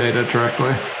inserting the data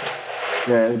directly.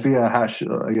 Yeah, it'd be a hash,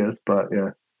 I guess, but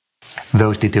yeah.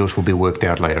 Those details will be worked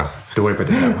out later. Don't worry about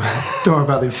the how. Don't worry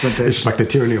about the implementation. It's like the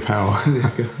tyranny of how.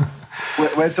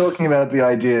 We're talking about the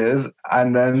ideas,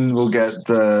 and then we'll get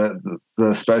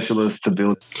the specialists to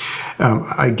build.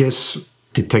 I guess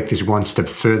to take this one step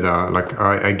further, like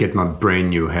I get my brand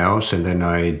new house, and then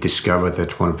I discover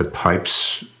that one of the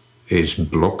pipes is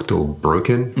blocked or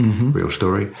broken. Mm-hmm. Real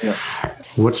story. Yeah.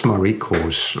 What's my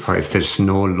recourse if there's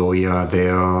no lawyer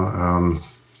there?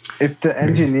 If the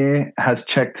engineer has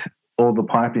checked all the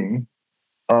piping,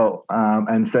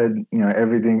 and said,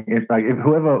 everything. If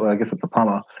whoever, well, I guess it's a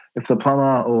plumber. If the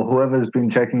plumber or whoever's been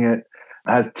checking it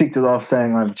has ticked it off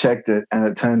saying I've checked it, and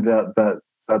it turns out that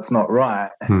that's not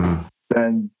right,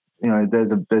 then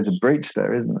there's a breach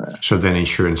there, isn't there? So then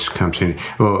insurance comes in.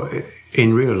 Well,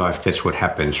 in real life, that's what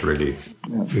happens, really.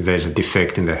 Yeah. If there's a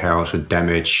defect in the house or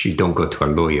damage, you don't go to a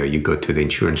lawyer, you go to the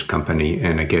insurance company.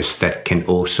 And I guess that can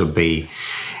also be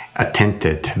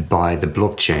attended by the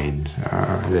blockchain.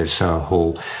 There's a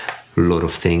whole lot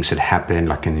of things that happen,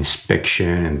 like an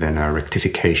inspection and then a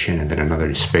rectification and then another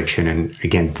inspection. And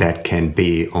again, that can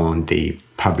be on the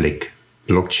public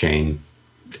blockchain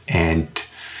and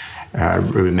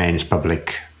remains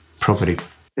public property.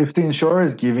 If the insurer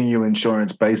is giving you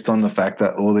insurance based on the fact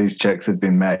that all these checks have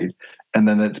been made, and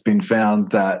then it's been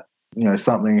found that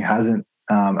something hasn't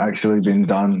actually been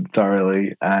done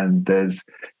thoroughly, and there's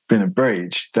been a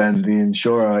breach, then the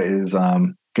insurer is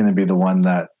going to be the one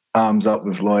that arms up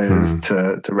with lawyers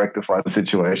to rectify the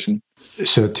situation.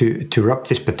 So to wrap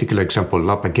this particular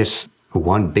example up, I guess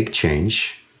one big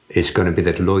change is going to be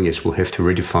that lawyers will have to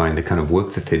redefine the kind of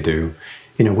work that they do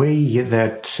in a way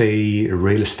that, say,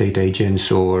 real estate agents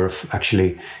or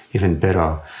actually even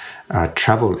better,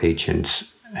 travel agents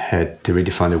had to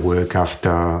redefine their work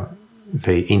after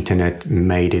the internet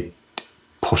made it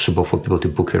possible for people to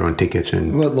book their own tickets.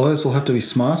 And well, lawyers will have to be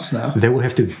smart now. They will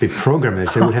have to be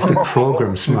programmers. They will have to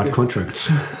program smart contracts.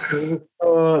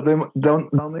 They'll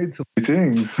need to be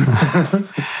things.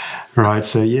 Right.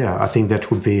 So, yeah, I think that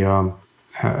would be a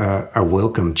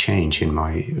welcome change, in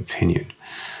my opinion.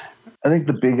 I think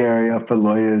the big area for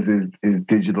lawyers is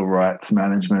digital rights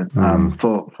management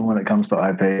for when it comes to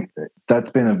IP.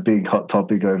 That's been a big hot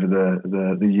topic over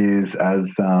the years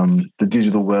as the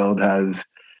digital world has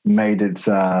made its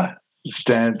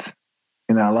stance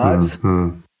in our lives.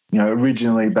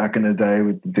 Originally back in the day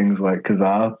with things like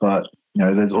Kazaa, but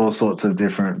there's all sorts of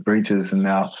different breaches, and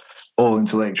now all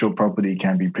intellectual property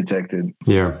can be protected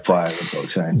via the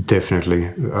blockchain.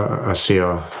 Definitely. I see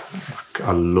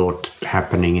a lot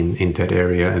happening in that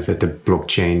area that the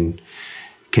blockchain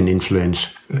can influence.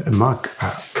 Mark,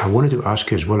 I wanted to ask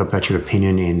you as well about your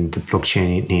opinion in the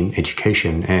blockchain in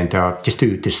education, and just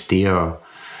to steer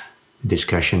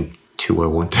discussion to where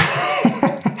I want.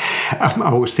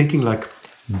 I was thinking like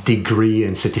degree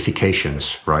and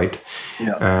certifications, right?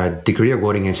 Yeah. Degree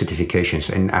awarding and certifications.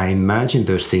 And I imagine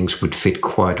those things would fit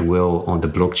quite well on the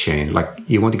blockchain. Like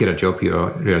you want to get a job,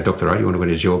 you're a doctor, right? You want to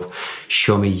get a job,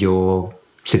 show me your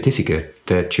certificate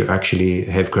that you actually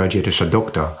have graduated as a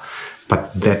doctor.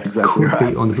 But that exactly could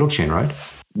be on the blockchain, right?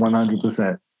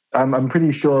 100%. I'm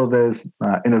pretty sure there's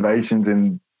innovations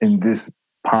in this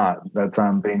part that's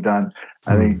being done.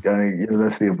 I think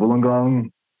University of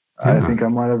Wollongong, I think I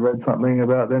might have read something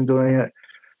about them doing it.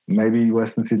 Maybe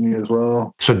Western Sydney as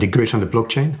well. So degrees on the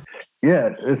blockchain?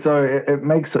 Yeah, so it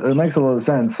makes a lot of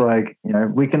sense. Like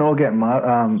we can all get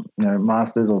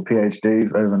masters or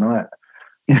PhDs overnight.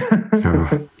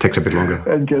 Takes a bit longer.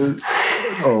 And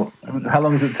how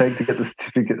long does it take to get the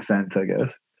certificate sent? I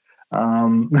guess.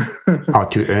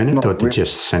 To earn it or to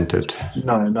just send it?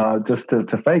 No, just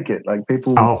to fake it. Like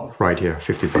people. Oh, right, yeah,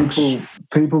 $50.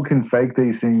 People can fake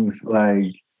these things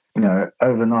like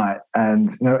overnight,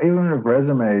 and even with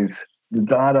resumes, the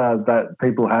data that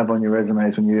people have on your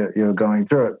resumes when you're going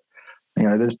through it.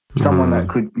 There's someone that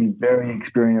could be very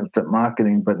experienced at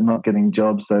marketing but not getting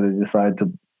jobs, so they decide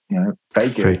to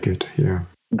fake it. Fake it, yeah.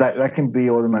 That can be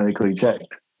automatically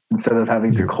checked instead of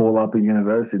having to call up a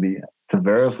university to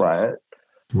verify it.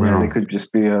 There could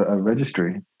just be a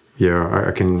registry. Yeah,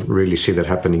 I can really see that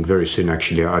happening very soon,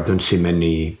 actually. I don't see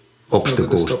many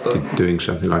obstacles to doing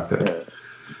something like that. Yeah.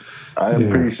 I'm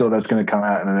pretty sure that's going to come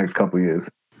out in the next couple of years.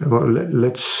 Well,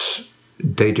 let's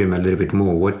daydream a little bit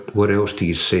more. What else do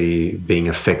you see being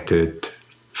affected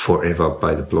forever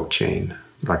by the blockchain?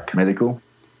 Like medical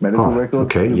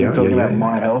records. Okay, You're talking about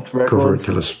My Health records. Cover it,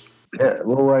 tell us. Yeah,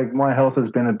 well, like My Health has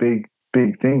been a big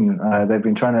thing. They've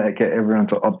been trying to get everyone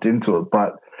to opt into it,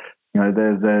 but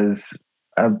there's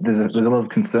a lot of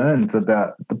concerns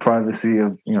about the privacy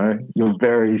of your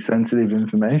very sensitive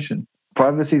information.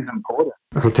 Privacy is important.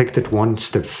 I'll take that one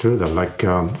step further. Like,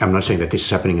 I'm not saying that this is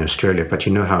happening in Australia, but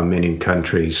you know how many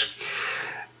countries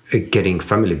getting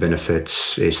family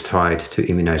benefits is tied to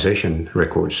immunization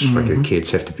records. Like your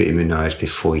kids have to be immunized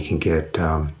before you can get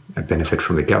a benefit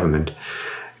from the government.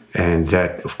 And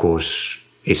that, of course,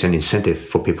 is an incentive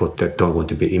for people that don't want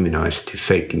to be immunized to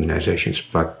fake immunizations.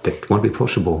 But that won't be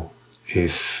possible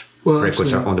if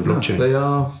records are on the blockchain. They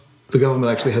are. The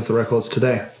government actually has the records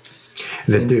today.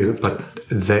 They do, but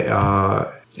they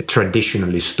are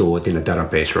traditionally stored in a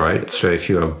database, right? So if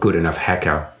you're a good enough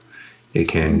hacker, you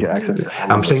can get access.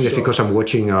 I'm saying this because I'm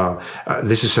watching.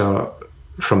 This is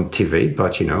from TV,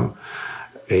 but you know,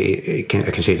 I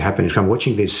can see it happening. I'm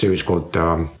watching this series called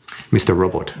Mr.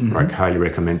 Robot. Right, highly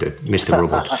recommended, Mr.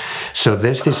 Robot. So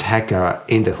there's this hacker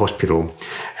in the hospital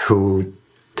who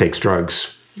takes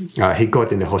drugs. He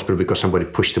got in the hospital because somebody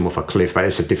pushed him off a cliff, but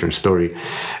it's a different story.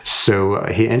 So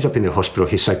he ends up in the hospital.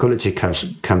 His psychologist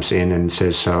comes in and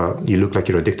says, "You look like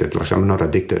you're addicted." Like, I'm not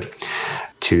addicted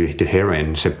to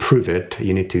heroin. So prove it.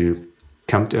 You need to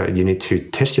you need to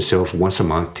test yourself once a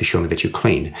month to show me that you're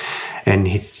clean. And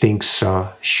he thinks,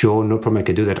 sure, no problem, I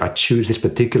can do that. I choose this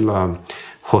particular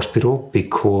hospital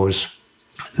because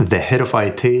the head of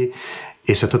IT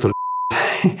is a total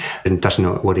and doesn't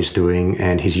know what he's doing,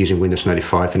 and he's using Windows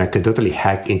 95, and I could totally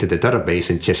hack into the database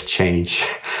and just change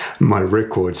my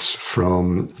records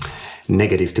from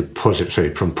negative to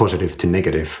positive, from positive to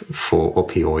negative for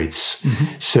opioids.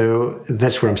 So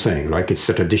that's what I'm saying, right? It's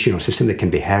a traditional system that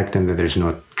can be hacked and that there's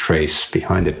no trace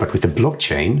behind it. But with the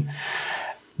blockchain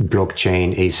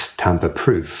is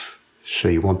tamper-proof, so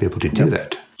you won't be able to do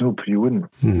that. Nope, you wouldn't.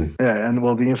 Yeah, and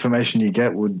well, the information you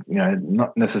get would,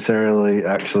 not necessarily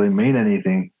actually mean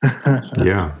anything.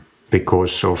 Yeah,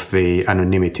 because of the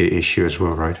anonymity issue as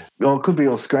well, right? Well, it could be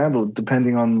all scrambled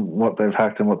depending on what they've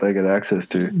hacked and what they get access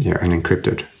to. Yeah, and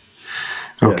encrypted.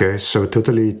 Okay, so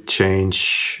totally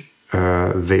change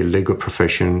the legal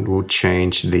profession, will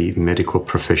change the medical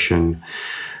profession,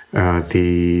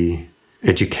 the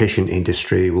education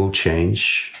industry will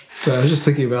change. So I was just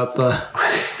thinking about the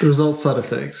results side of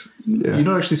things. Yeah. You're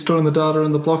not actually storing the data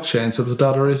in the blockchain, so the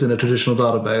data is in a traditional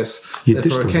database.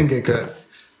 Therefore, it can get good.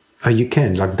 You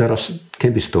can. Like, data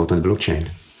can be stored on the blockchain.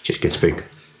 It just gets big.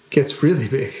 Gets really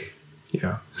big.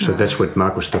 Yeah. So that's what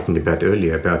Mark was talking about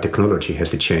earlier, about technology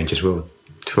has to change as well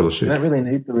to follow suit. You don't really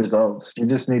need the results. You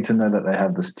just need to know that they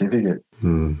have the certificate.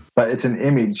 But it's an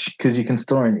image, because you can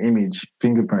store an image,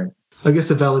 fingerprint. I guess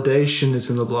the validation is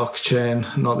in the blockchain,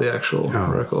 not the actual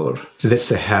record. So that's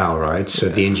the how, right? So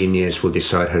the engineers will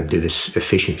decide how to do this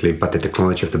efficiently, but the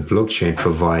technology of the blockchain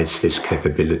provides this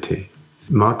capability.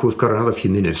 Mark, we've got another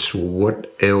few minutes.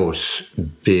 What else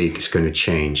big is going to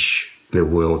change the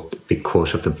world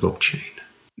because of the blockchain?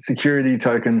 Security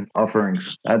token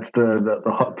offerings. That's the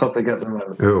hot topic at the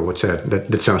moment. Oh, what's that?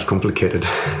 That sounds complicated.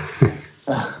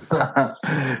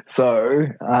 So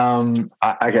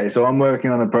I'm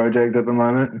working on a project at the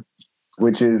moment,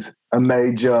 which is a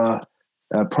major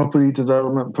property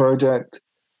development project,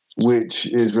 which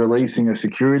is releasing a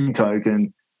security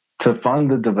token to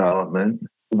fund the development,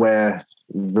 where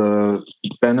the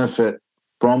benefit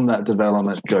from that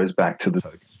development goes back to the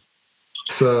token.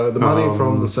 So the money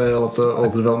from the sale of the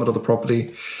development of the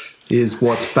property is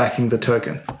what's backing the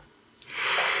token.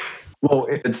 Well,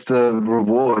 it's the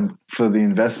reward for the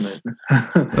investment.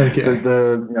 Okay.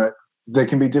 There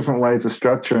can be different ways of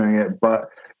structuring it, but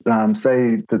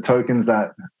say the tokens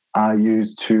that are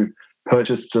used to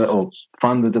purchase or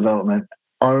fund the development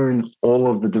own all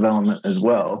of the development as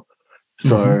well.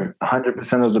 So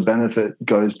 100% of the benefit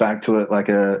goes back to it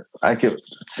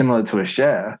similar to a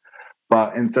share,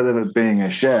 but instead of it being a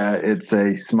share, it's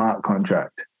a smart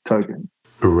contract token.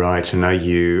 Right. So now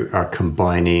you are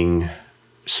combining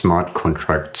smart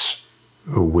contracts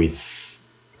with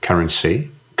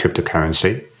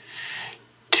cryptocurrency,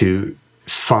 to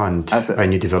fund a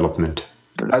new development.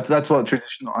 That's what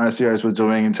traditional ICOs were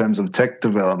doing in terms of tech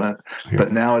development,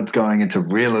 but now it's going into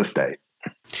real estate.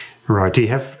 Right. Do you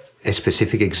have a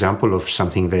specific example of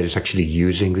something that is actually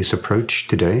using this approach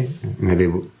today?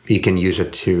 Maybe you can use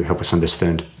it to help us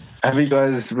understand. Have you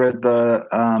guys read the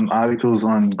articles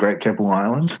on Great Keppel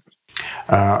Island?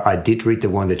 I did read the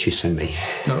one that you sent me.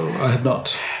 No, I have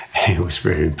not. It was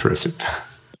very impressive.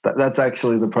 That's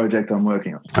actually the project I'm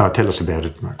working on. Oh, tell us about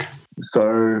it, Mark.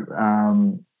 So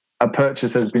a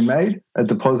purchase has been made, a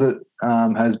deposit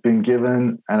has been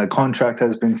given, and a contract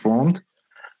has been formed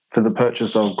for the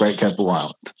purchase of Great Keppel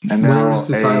Island. And now where is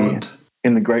this island?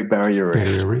 In the Great Barrier Reef.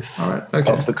 Barrier Reef. All right.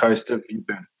 Okay. Off the coast of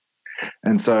Yukon.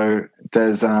 And so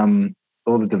there's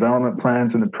all the development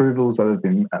plans and approvals that have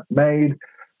been made.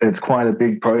 It's quite a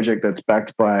big project that's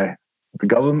backed by the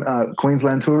government,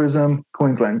 Queensland Tourism,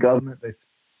 Queensland government, they're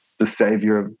the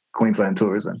savior of Queensland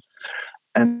tourism.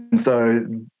 And so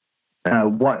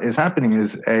what is happening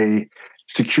is a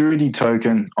security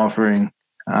token offering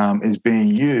is being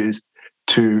used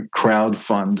to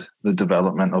crowdfund the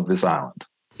development of this island.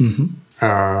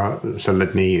 Mm-hmm. So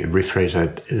let me rephrase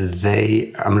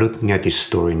that. I'm looking at this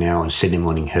story now on Sydney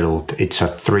Morning Herald. It's a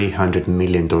 $300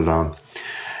 million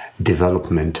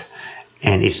development,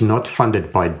 and it's not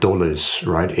funded by dollars,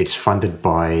 right? It's funded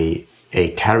by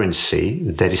a currency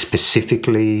that is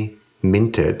specifically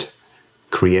minted,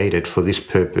 created for this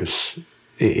purpose.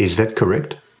 Is that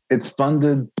correct? It's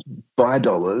funded by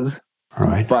dollars,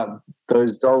 right? But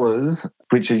those dollars,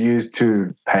 which are used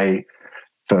to pay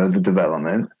for the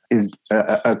development, is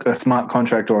a smart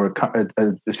contract or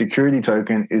a security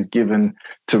token is given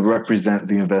to represent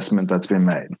the investment that's been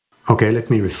made. Okay, let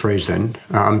me rephrase then.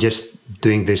 I'm just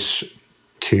doing this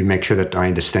to make sure that I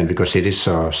understand, because it is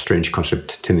a strange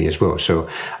concept to me as well. So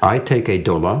I take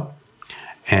 $1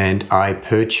 and I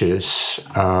purchase,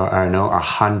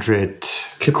 100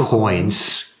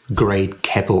 coins, Great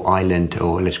Keppel Island,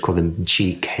 or let's call them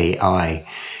GKI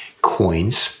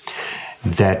coins,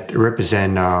 that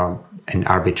represent an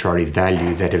arbitrary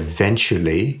value that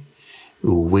eventually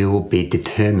will be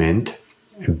determined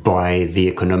by the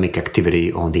economic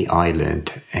activity on the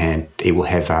island, and it will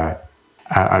have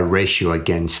a ratio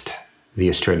against the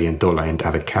Australian dollar and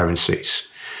other currencies,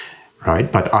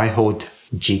 right? But I hold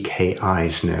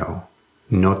GKIs now,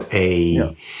 not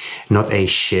a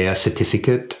share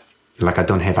certificate. Like I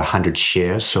don't have 100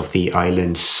 shares of the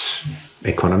island's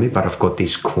economy, but I've got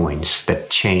these coins that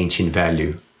change in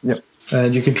value. Yep.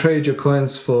 And you can trade your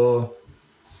coins for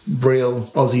real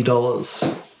Aussie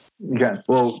dollars. Yeah.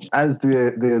 Well, as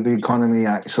the economy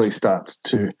actually starts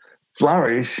to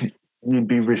flourish, you'd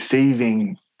be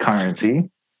receiving currency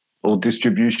or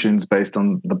distributions based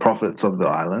on the profits of the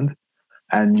island,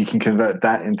 and you can convert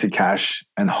that into cash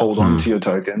and hold on to your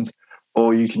tokens,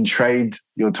 or you can trade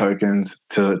your tokens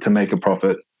to make a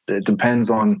profit. It depends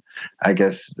on, I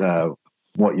guess,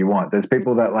 what you want. There's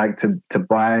people that like to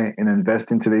buy and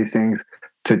invest into these things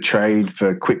to trade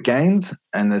for quick gains,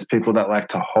 and there's people that like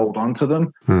to hold on to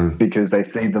them because they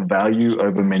see the value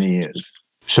over many years.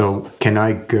 So can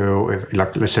I go,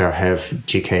 like let's say I have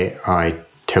GKI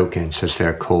tokens, as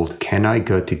they're called, can I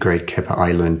go to Great Keppel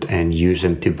Island and use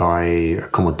them to buy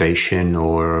accommodation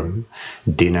or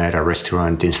dinner at a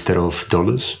restaurant instead of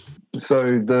dollars?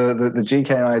 So the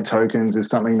GKI tokens is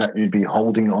something that you'd be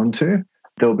holding on to.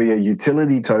 There'll be a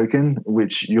utility token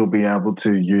which you'll be able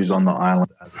to use on the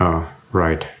island. Oh,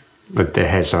 right. But it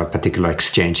has a particular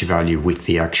exchange value with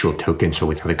the actual tokens or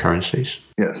with other currencies?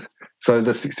 Yes. So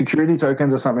the security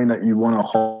tokens are something that you want to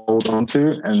hold on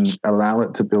to and allow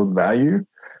it to build value.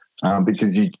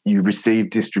 Because you receive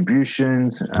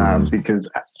distributions, because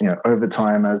over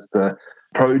time as the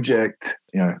project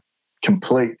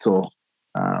completes or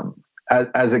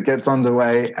as it gets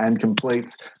underway and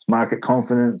completes, market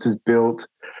confidence is built.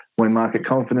 When market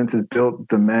confidence is built,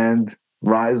 demand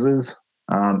rises,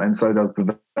 and so does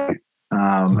the value.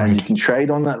 And you can trade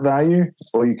on that value,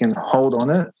 or you can hold on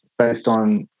it based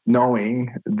on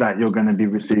knowing that you're going to be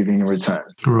receiving a return.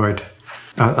 Right.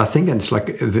 I think it's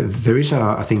like there is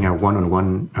a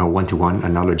one-to-one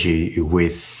analogy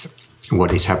with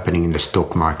what is happening in the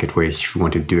stock market, where if you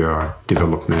want to do a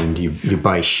development, you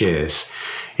buy shares.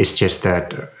 It's just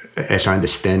that, as I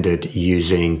understand it,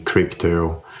 using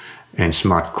crypto and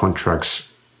smart contracts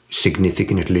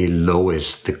significantly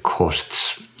lowers the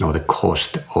costs or the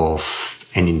cost of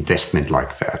an investment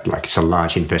like that. Like it's a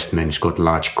large investment, it's got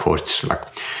large costs. Like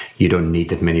you don't need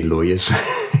that many lawyers.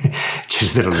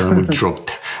 Just that alone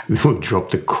will drop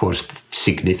the cost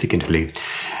significantly.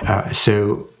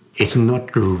 So it's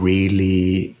not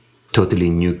really totally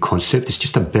new concept. It's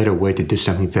just a better way to do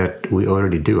something that we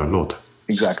already do a lot.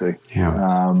 Exactly.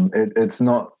 Yeah. It's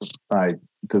not like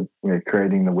just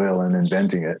creating the wheel and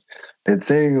inventing it. It's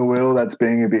seeing a wheel that's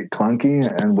being a bit clunky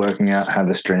and working out how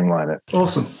to streamline it.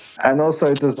 Awesome. And also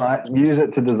use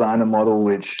it to design a model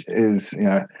which is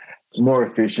more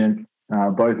efficient,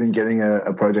 both in getting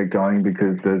a project going,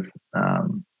 because there's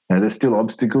still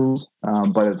obstacles,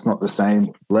 but it's not the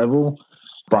same level.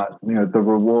 But the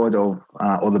reward of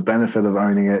or the benefit of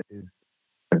owning it is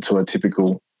to a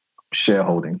typical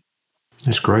shareholding.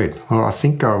 That's great. Well, I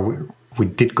think we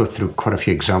did go through quite a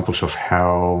few examples of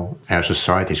how our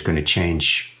society is going to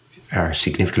change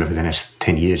significantly over the next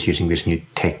 10 years using this new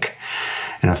tech.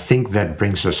 And I think that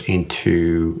brings us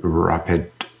into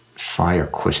rapid fire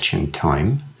question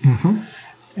time. Mm-hmm.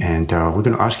 And we're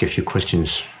going to ask you a few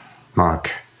questions,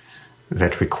 Mark,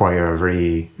 that require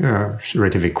very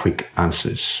relatively quick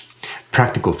answers.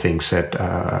 practical things that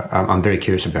I'm very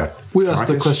curious about. We ask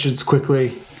the questions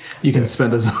quickly. You can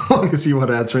spend as long as you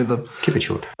want answering them. Keep it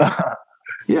short.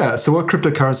 Yeah. So what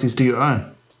cryptocurrencies do you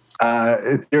own?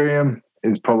 Ethereum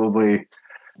is probably,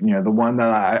 the one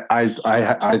that I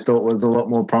thought was a lot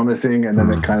more promising, and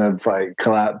then it kind of like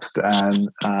collapsed and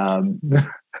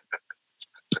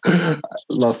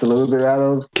lost a little bit out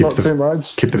of, too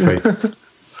much. Keep the faith.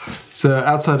 So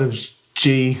outside of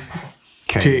GKIs,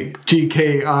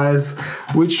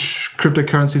 which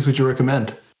cryptocurrencies would you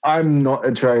recommend? I'm not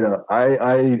a trader.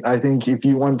 I think if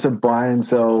you want to buy and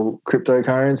sell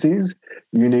cryptocurrencies,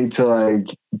 you need to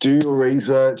do your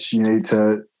research. You need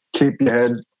to keep your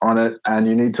head on it, and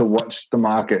you need to watch the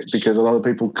market, because a lot of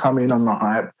people come in on the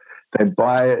hype, they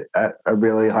buy it at a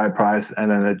really high price,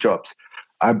 and then it drops.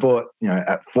 I bought,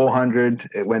 at 400,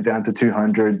 it went down to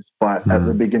 200, but at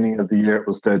the beginning of the year, it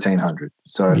was 1,300.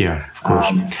 So yeah, of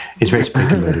course, it's very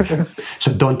speculative.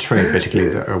 So don't trade.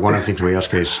 Basically, one of the things we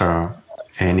ask is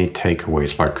any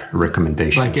takeaways, like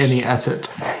recommendations, like any asset.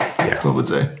 Yeah, I would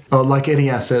say. Or like any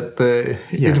asset, it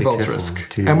involves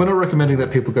risk. And we're not recommending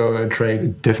that people go and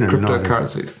trade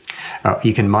cryptocurrencies.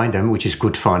 You can mine them, which is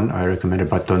good fun. I recommend it,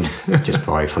 but don't just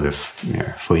buy for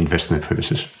investment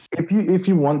purposes. If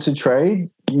you want to trade,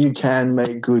 you can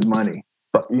make good money,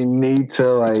 but you need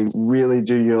to really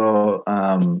do your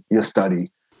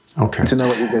study, to know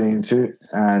what you're getting into,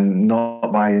 and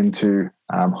not buy into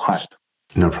hype.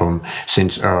 No problem.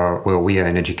 Since we are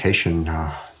an education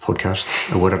podcast,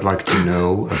 what I'd like to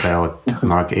know about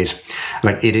Mark is,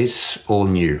 it is all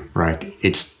new, right?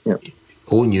 It's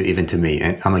all new even to me,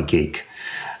 and I'm a geek.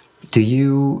 Do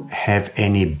you have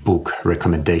any book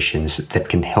recommendations that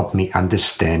can help me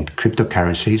understand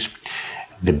cryptocurrencies,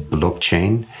 the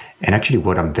blockchain, and actually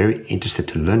what I'm very interested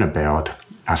to learn about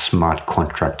are smart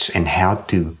contracts and how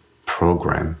to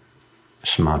program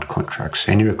smart contracts?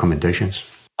 Any recommendations?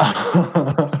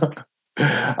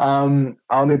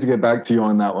 I'll need to get back to you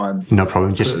on that one. No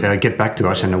problem. Just get back to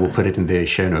us and we'll put it in the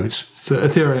show notes. So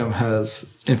Ethereum has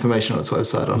information on its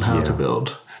website on how to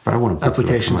build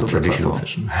applications on the platform.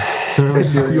 So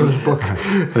your book.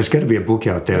 There's got to be a book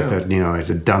out there that, is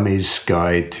a dummy's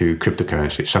guide to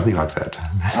cryptocurrency, something like that.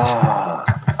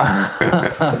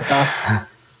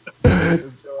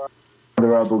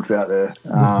 There are books out there.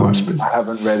 I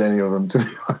haven't read any of them, to be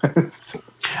honest.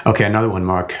 Okay, another one,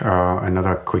 Mark.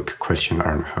 Another quick question. I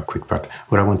don't know how quick, but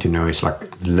what I want to know is,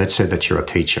 let's say that you're a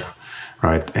teacher,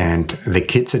 right? And the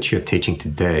kids that you're teaching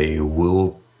today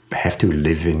will have to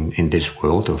live in this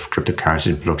world of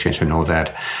cryptocurrencies, blockchains, and all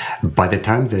that. By the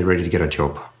time they're ready to get a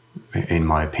job, in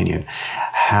my opinion,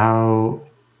 how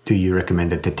do you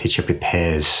recommend that the teacher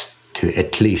prepares to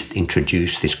at least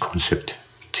introduce this concept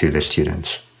to the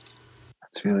students?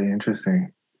 That's really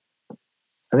interesting.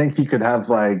 I think you could have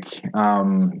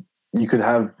something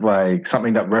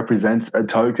that represents a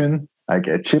token, like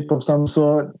a chip of some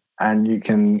sort, and you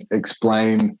can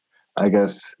explain, I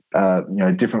guess,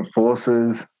 different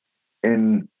forces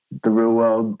in the real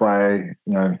world by,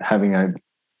 having a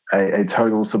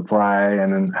total supply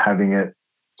and then having it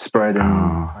spread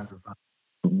and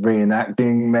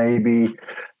reenacting maybe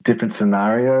different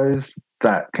scenarios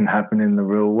that can happen in the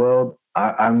real world.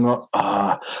 I'm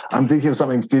thinking of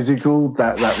something physical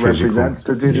that represents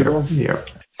the digital. Yeah.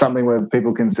 Something where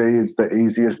people can see is the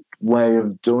easiest way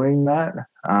of doing that.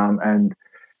 I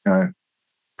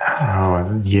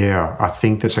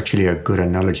think that's actually a good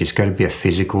analogy. It's got to be a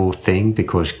physical thing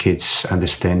because kids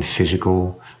understand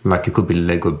physical, like it could be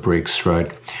Lego bricks, right?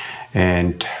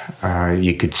 And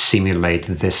you could simulate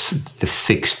the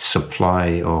fixed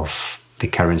supply of the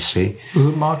currency. Was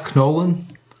it Mark Nolan?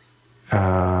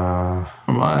 Am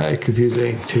I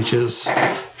confusing teachers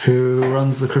who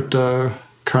runs the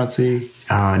cryptocurrency?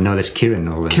 No, that's Kieran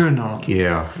Nolan. Kieran Nolan.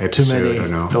 Yeah, too many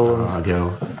Nolans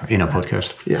ago in a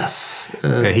podcast. Yes,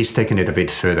 he's taken it a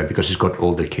bit further because he's got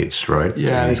older kids, right?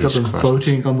 Yeah, and he's got them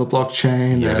voting on the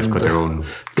blockchain. Yeah, they've got their own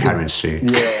currency.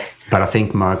 Yeah, but I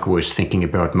think Mark was thinking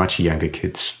about much younger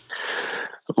kids.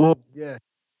 Well, yeah,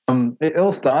 it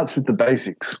all starts with the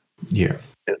basics. Yeah.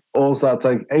 It all starts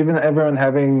even everyone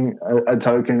having a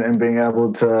token and being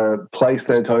able to place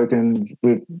their tokens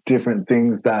with different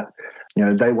things that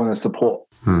they want to support.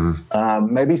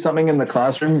 Maybe something in the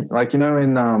classroom, in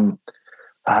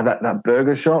that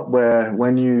burger shop where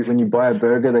when you buy a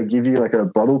burger, they give you a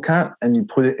bottle cap and you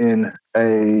put it in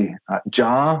a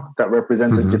jar that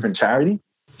represents a different charity.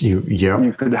 You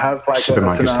could have a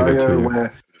scenario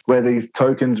where these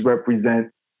tokens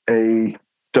represent a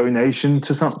donation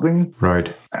to something,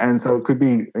 right? And so it could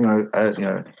be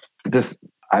just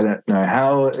I don't know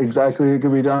how exactly it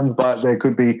could be done, but there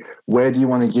could be where do you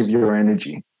want to give your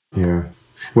energy? Yeah.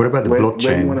 What about the blockchain?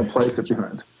 Where do you want to place it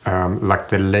behind? Like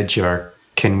the ledger,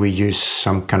 can we use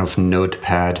some kind of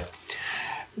notepad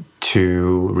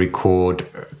to record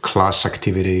class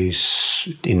activities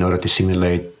in order to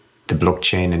simulate the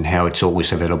blockchain and how it's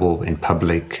always available in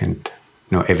public, and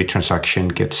every transaction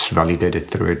gets validated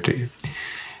through it?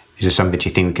 Is it something that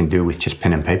you think we can do with just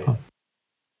pen and paper?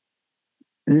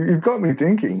 You've got me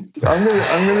thinking. I'm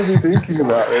gonna be thinking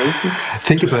about this.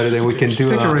 Think about it, and we can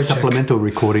do a supplemental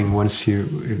recording once you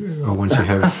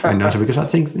have an answer. Because I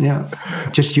think,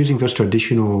 just using those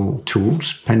traditional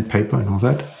tools, pen, paper, and all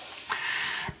that,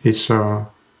 it's a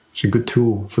good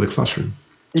tool for the classroom.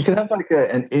 You can have like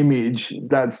an image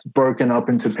that's broken up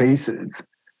into pieces,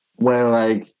 where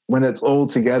like when it's all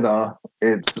together,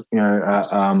 it's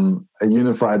a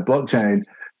unified blockchain.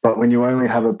 But when you only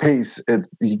have a piece,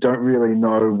 you don't really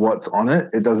know what's on it.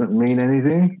 It doesn't mean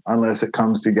anything unless it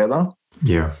comes together.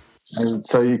 Yeah. And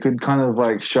so you could kind of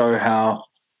like show how,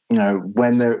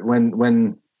 when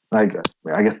like,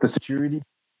 I guess the security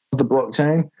of the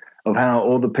blockchain, of how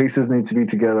all the pieces need to be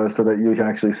together so that you can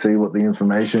actually see what the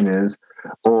information is,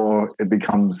 or it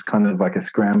becomes kind of like a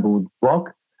scrambled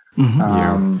block.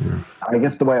 Mm-hmm. I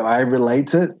guess the way I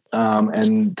relate it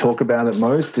and talk about it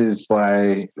most is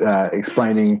by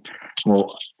explaining,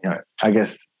 I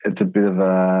guess it's a bit of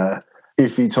a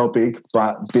iffy topic,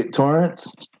 but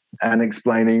BitTorrents, and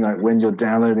explaining like when you're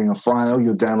downloading a file,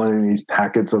 you're downloading these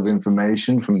packets of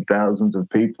information from thousands of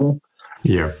people.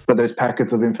 Yeah. But those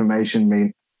packets of information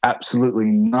mean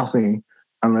absolutely nothing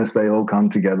unless they all come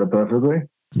together perfectly.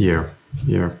 Yeah.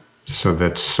 So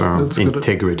that's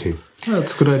integrity.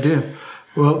 That's a good idea.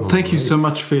 Well, thank you so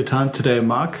much for your time today,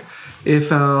 Mark.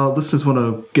 If our listeners want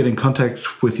to get in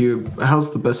contact with you,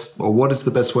 what is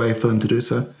the best way for them to do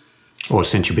so? Or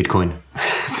send you Bitcoin.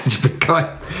 Send you Bitcoin.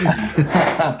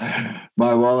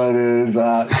 My wallet is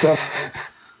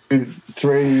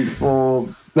 334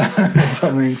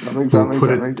 something. We'll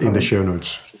put it in the show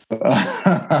notes.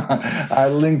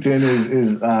 LinkedIn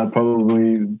is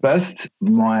probably best.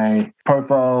 My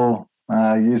profile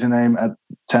username at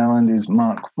Talent is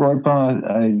Mark Roper.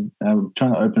 I'm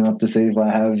trying to open it up to see if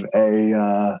I have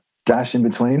a dash in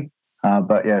between.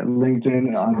 But yeah,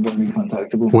 LinkedIn, I'm going to be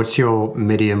contactable. What's your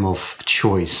medium of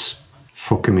choice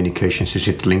for communications? Is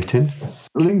it LinkedIn?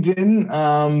 LinkedIn.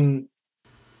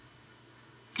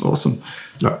 Awesome.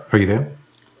 Are you there?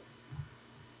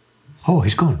 Oh,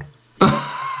 he's gone.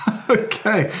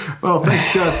 Okay. Well,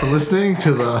 thanks guys for listening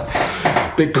to the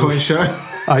Bitcoin show.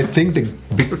 I think the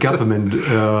big government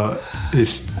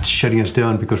is shutting us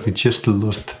down because we just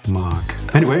lost Mark.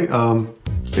 Anyway,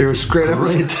 it was great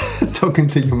talking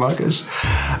to you, Marcus.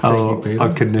 I'll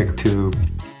connect to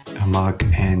Mark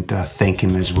and thank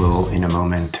him as well in a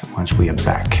moment once we are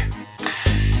back.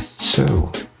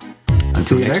 So,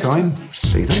 until next time,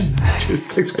 see you then. Cheers,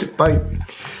 thanks, mate. Bye.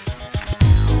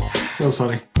 That was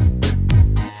funny.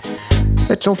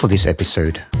 That's all for this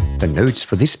episode. The notes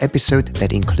for this episode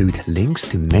that include links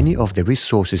to many of the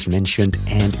resources mentioned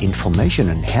and information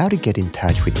on how to get in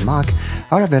touch with Mark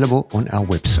are available on our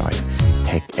website,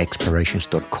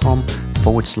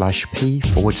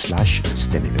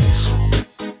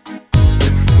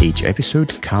 techexplorations.com/p/Stemiverse. Each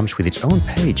episode comes with its own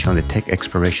page on the Tech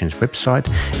Explorations website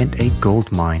and a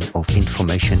goldmine of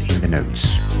information in the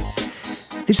notes.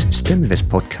 This Stemiverse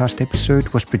podcast episode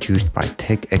was produced by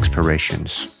Tech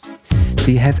Explorations.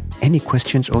 Do you have any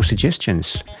questions or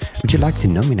suggestions? Would you like to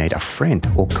nominate a friend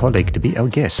or colleague to be our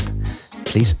guest?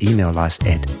 Please email us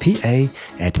at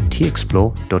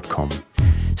pa@texplore.com.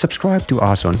 Subscribe to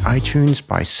us on iTunes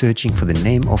by searching for the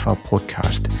name of our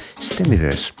podcast,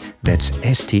 Stemiverse. That's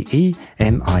Stemiverse.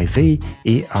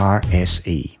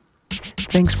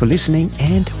 Thanks for listening,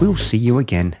 and we'll see you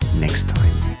again next time.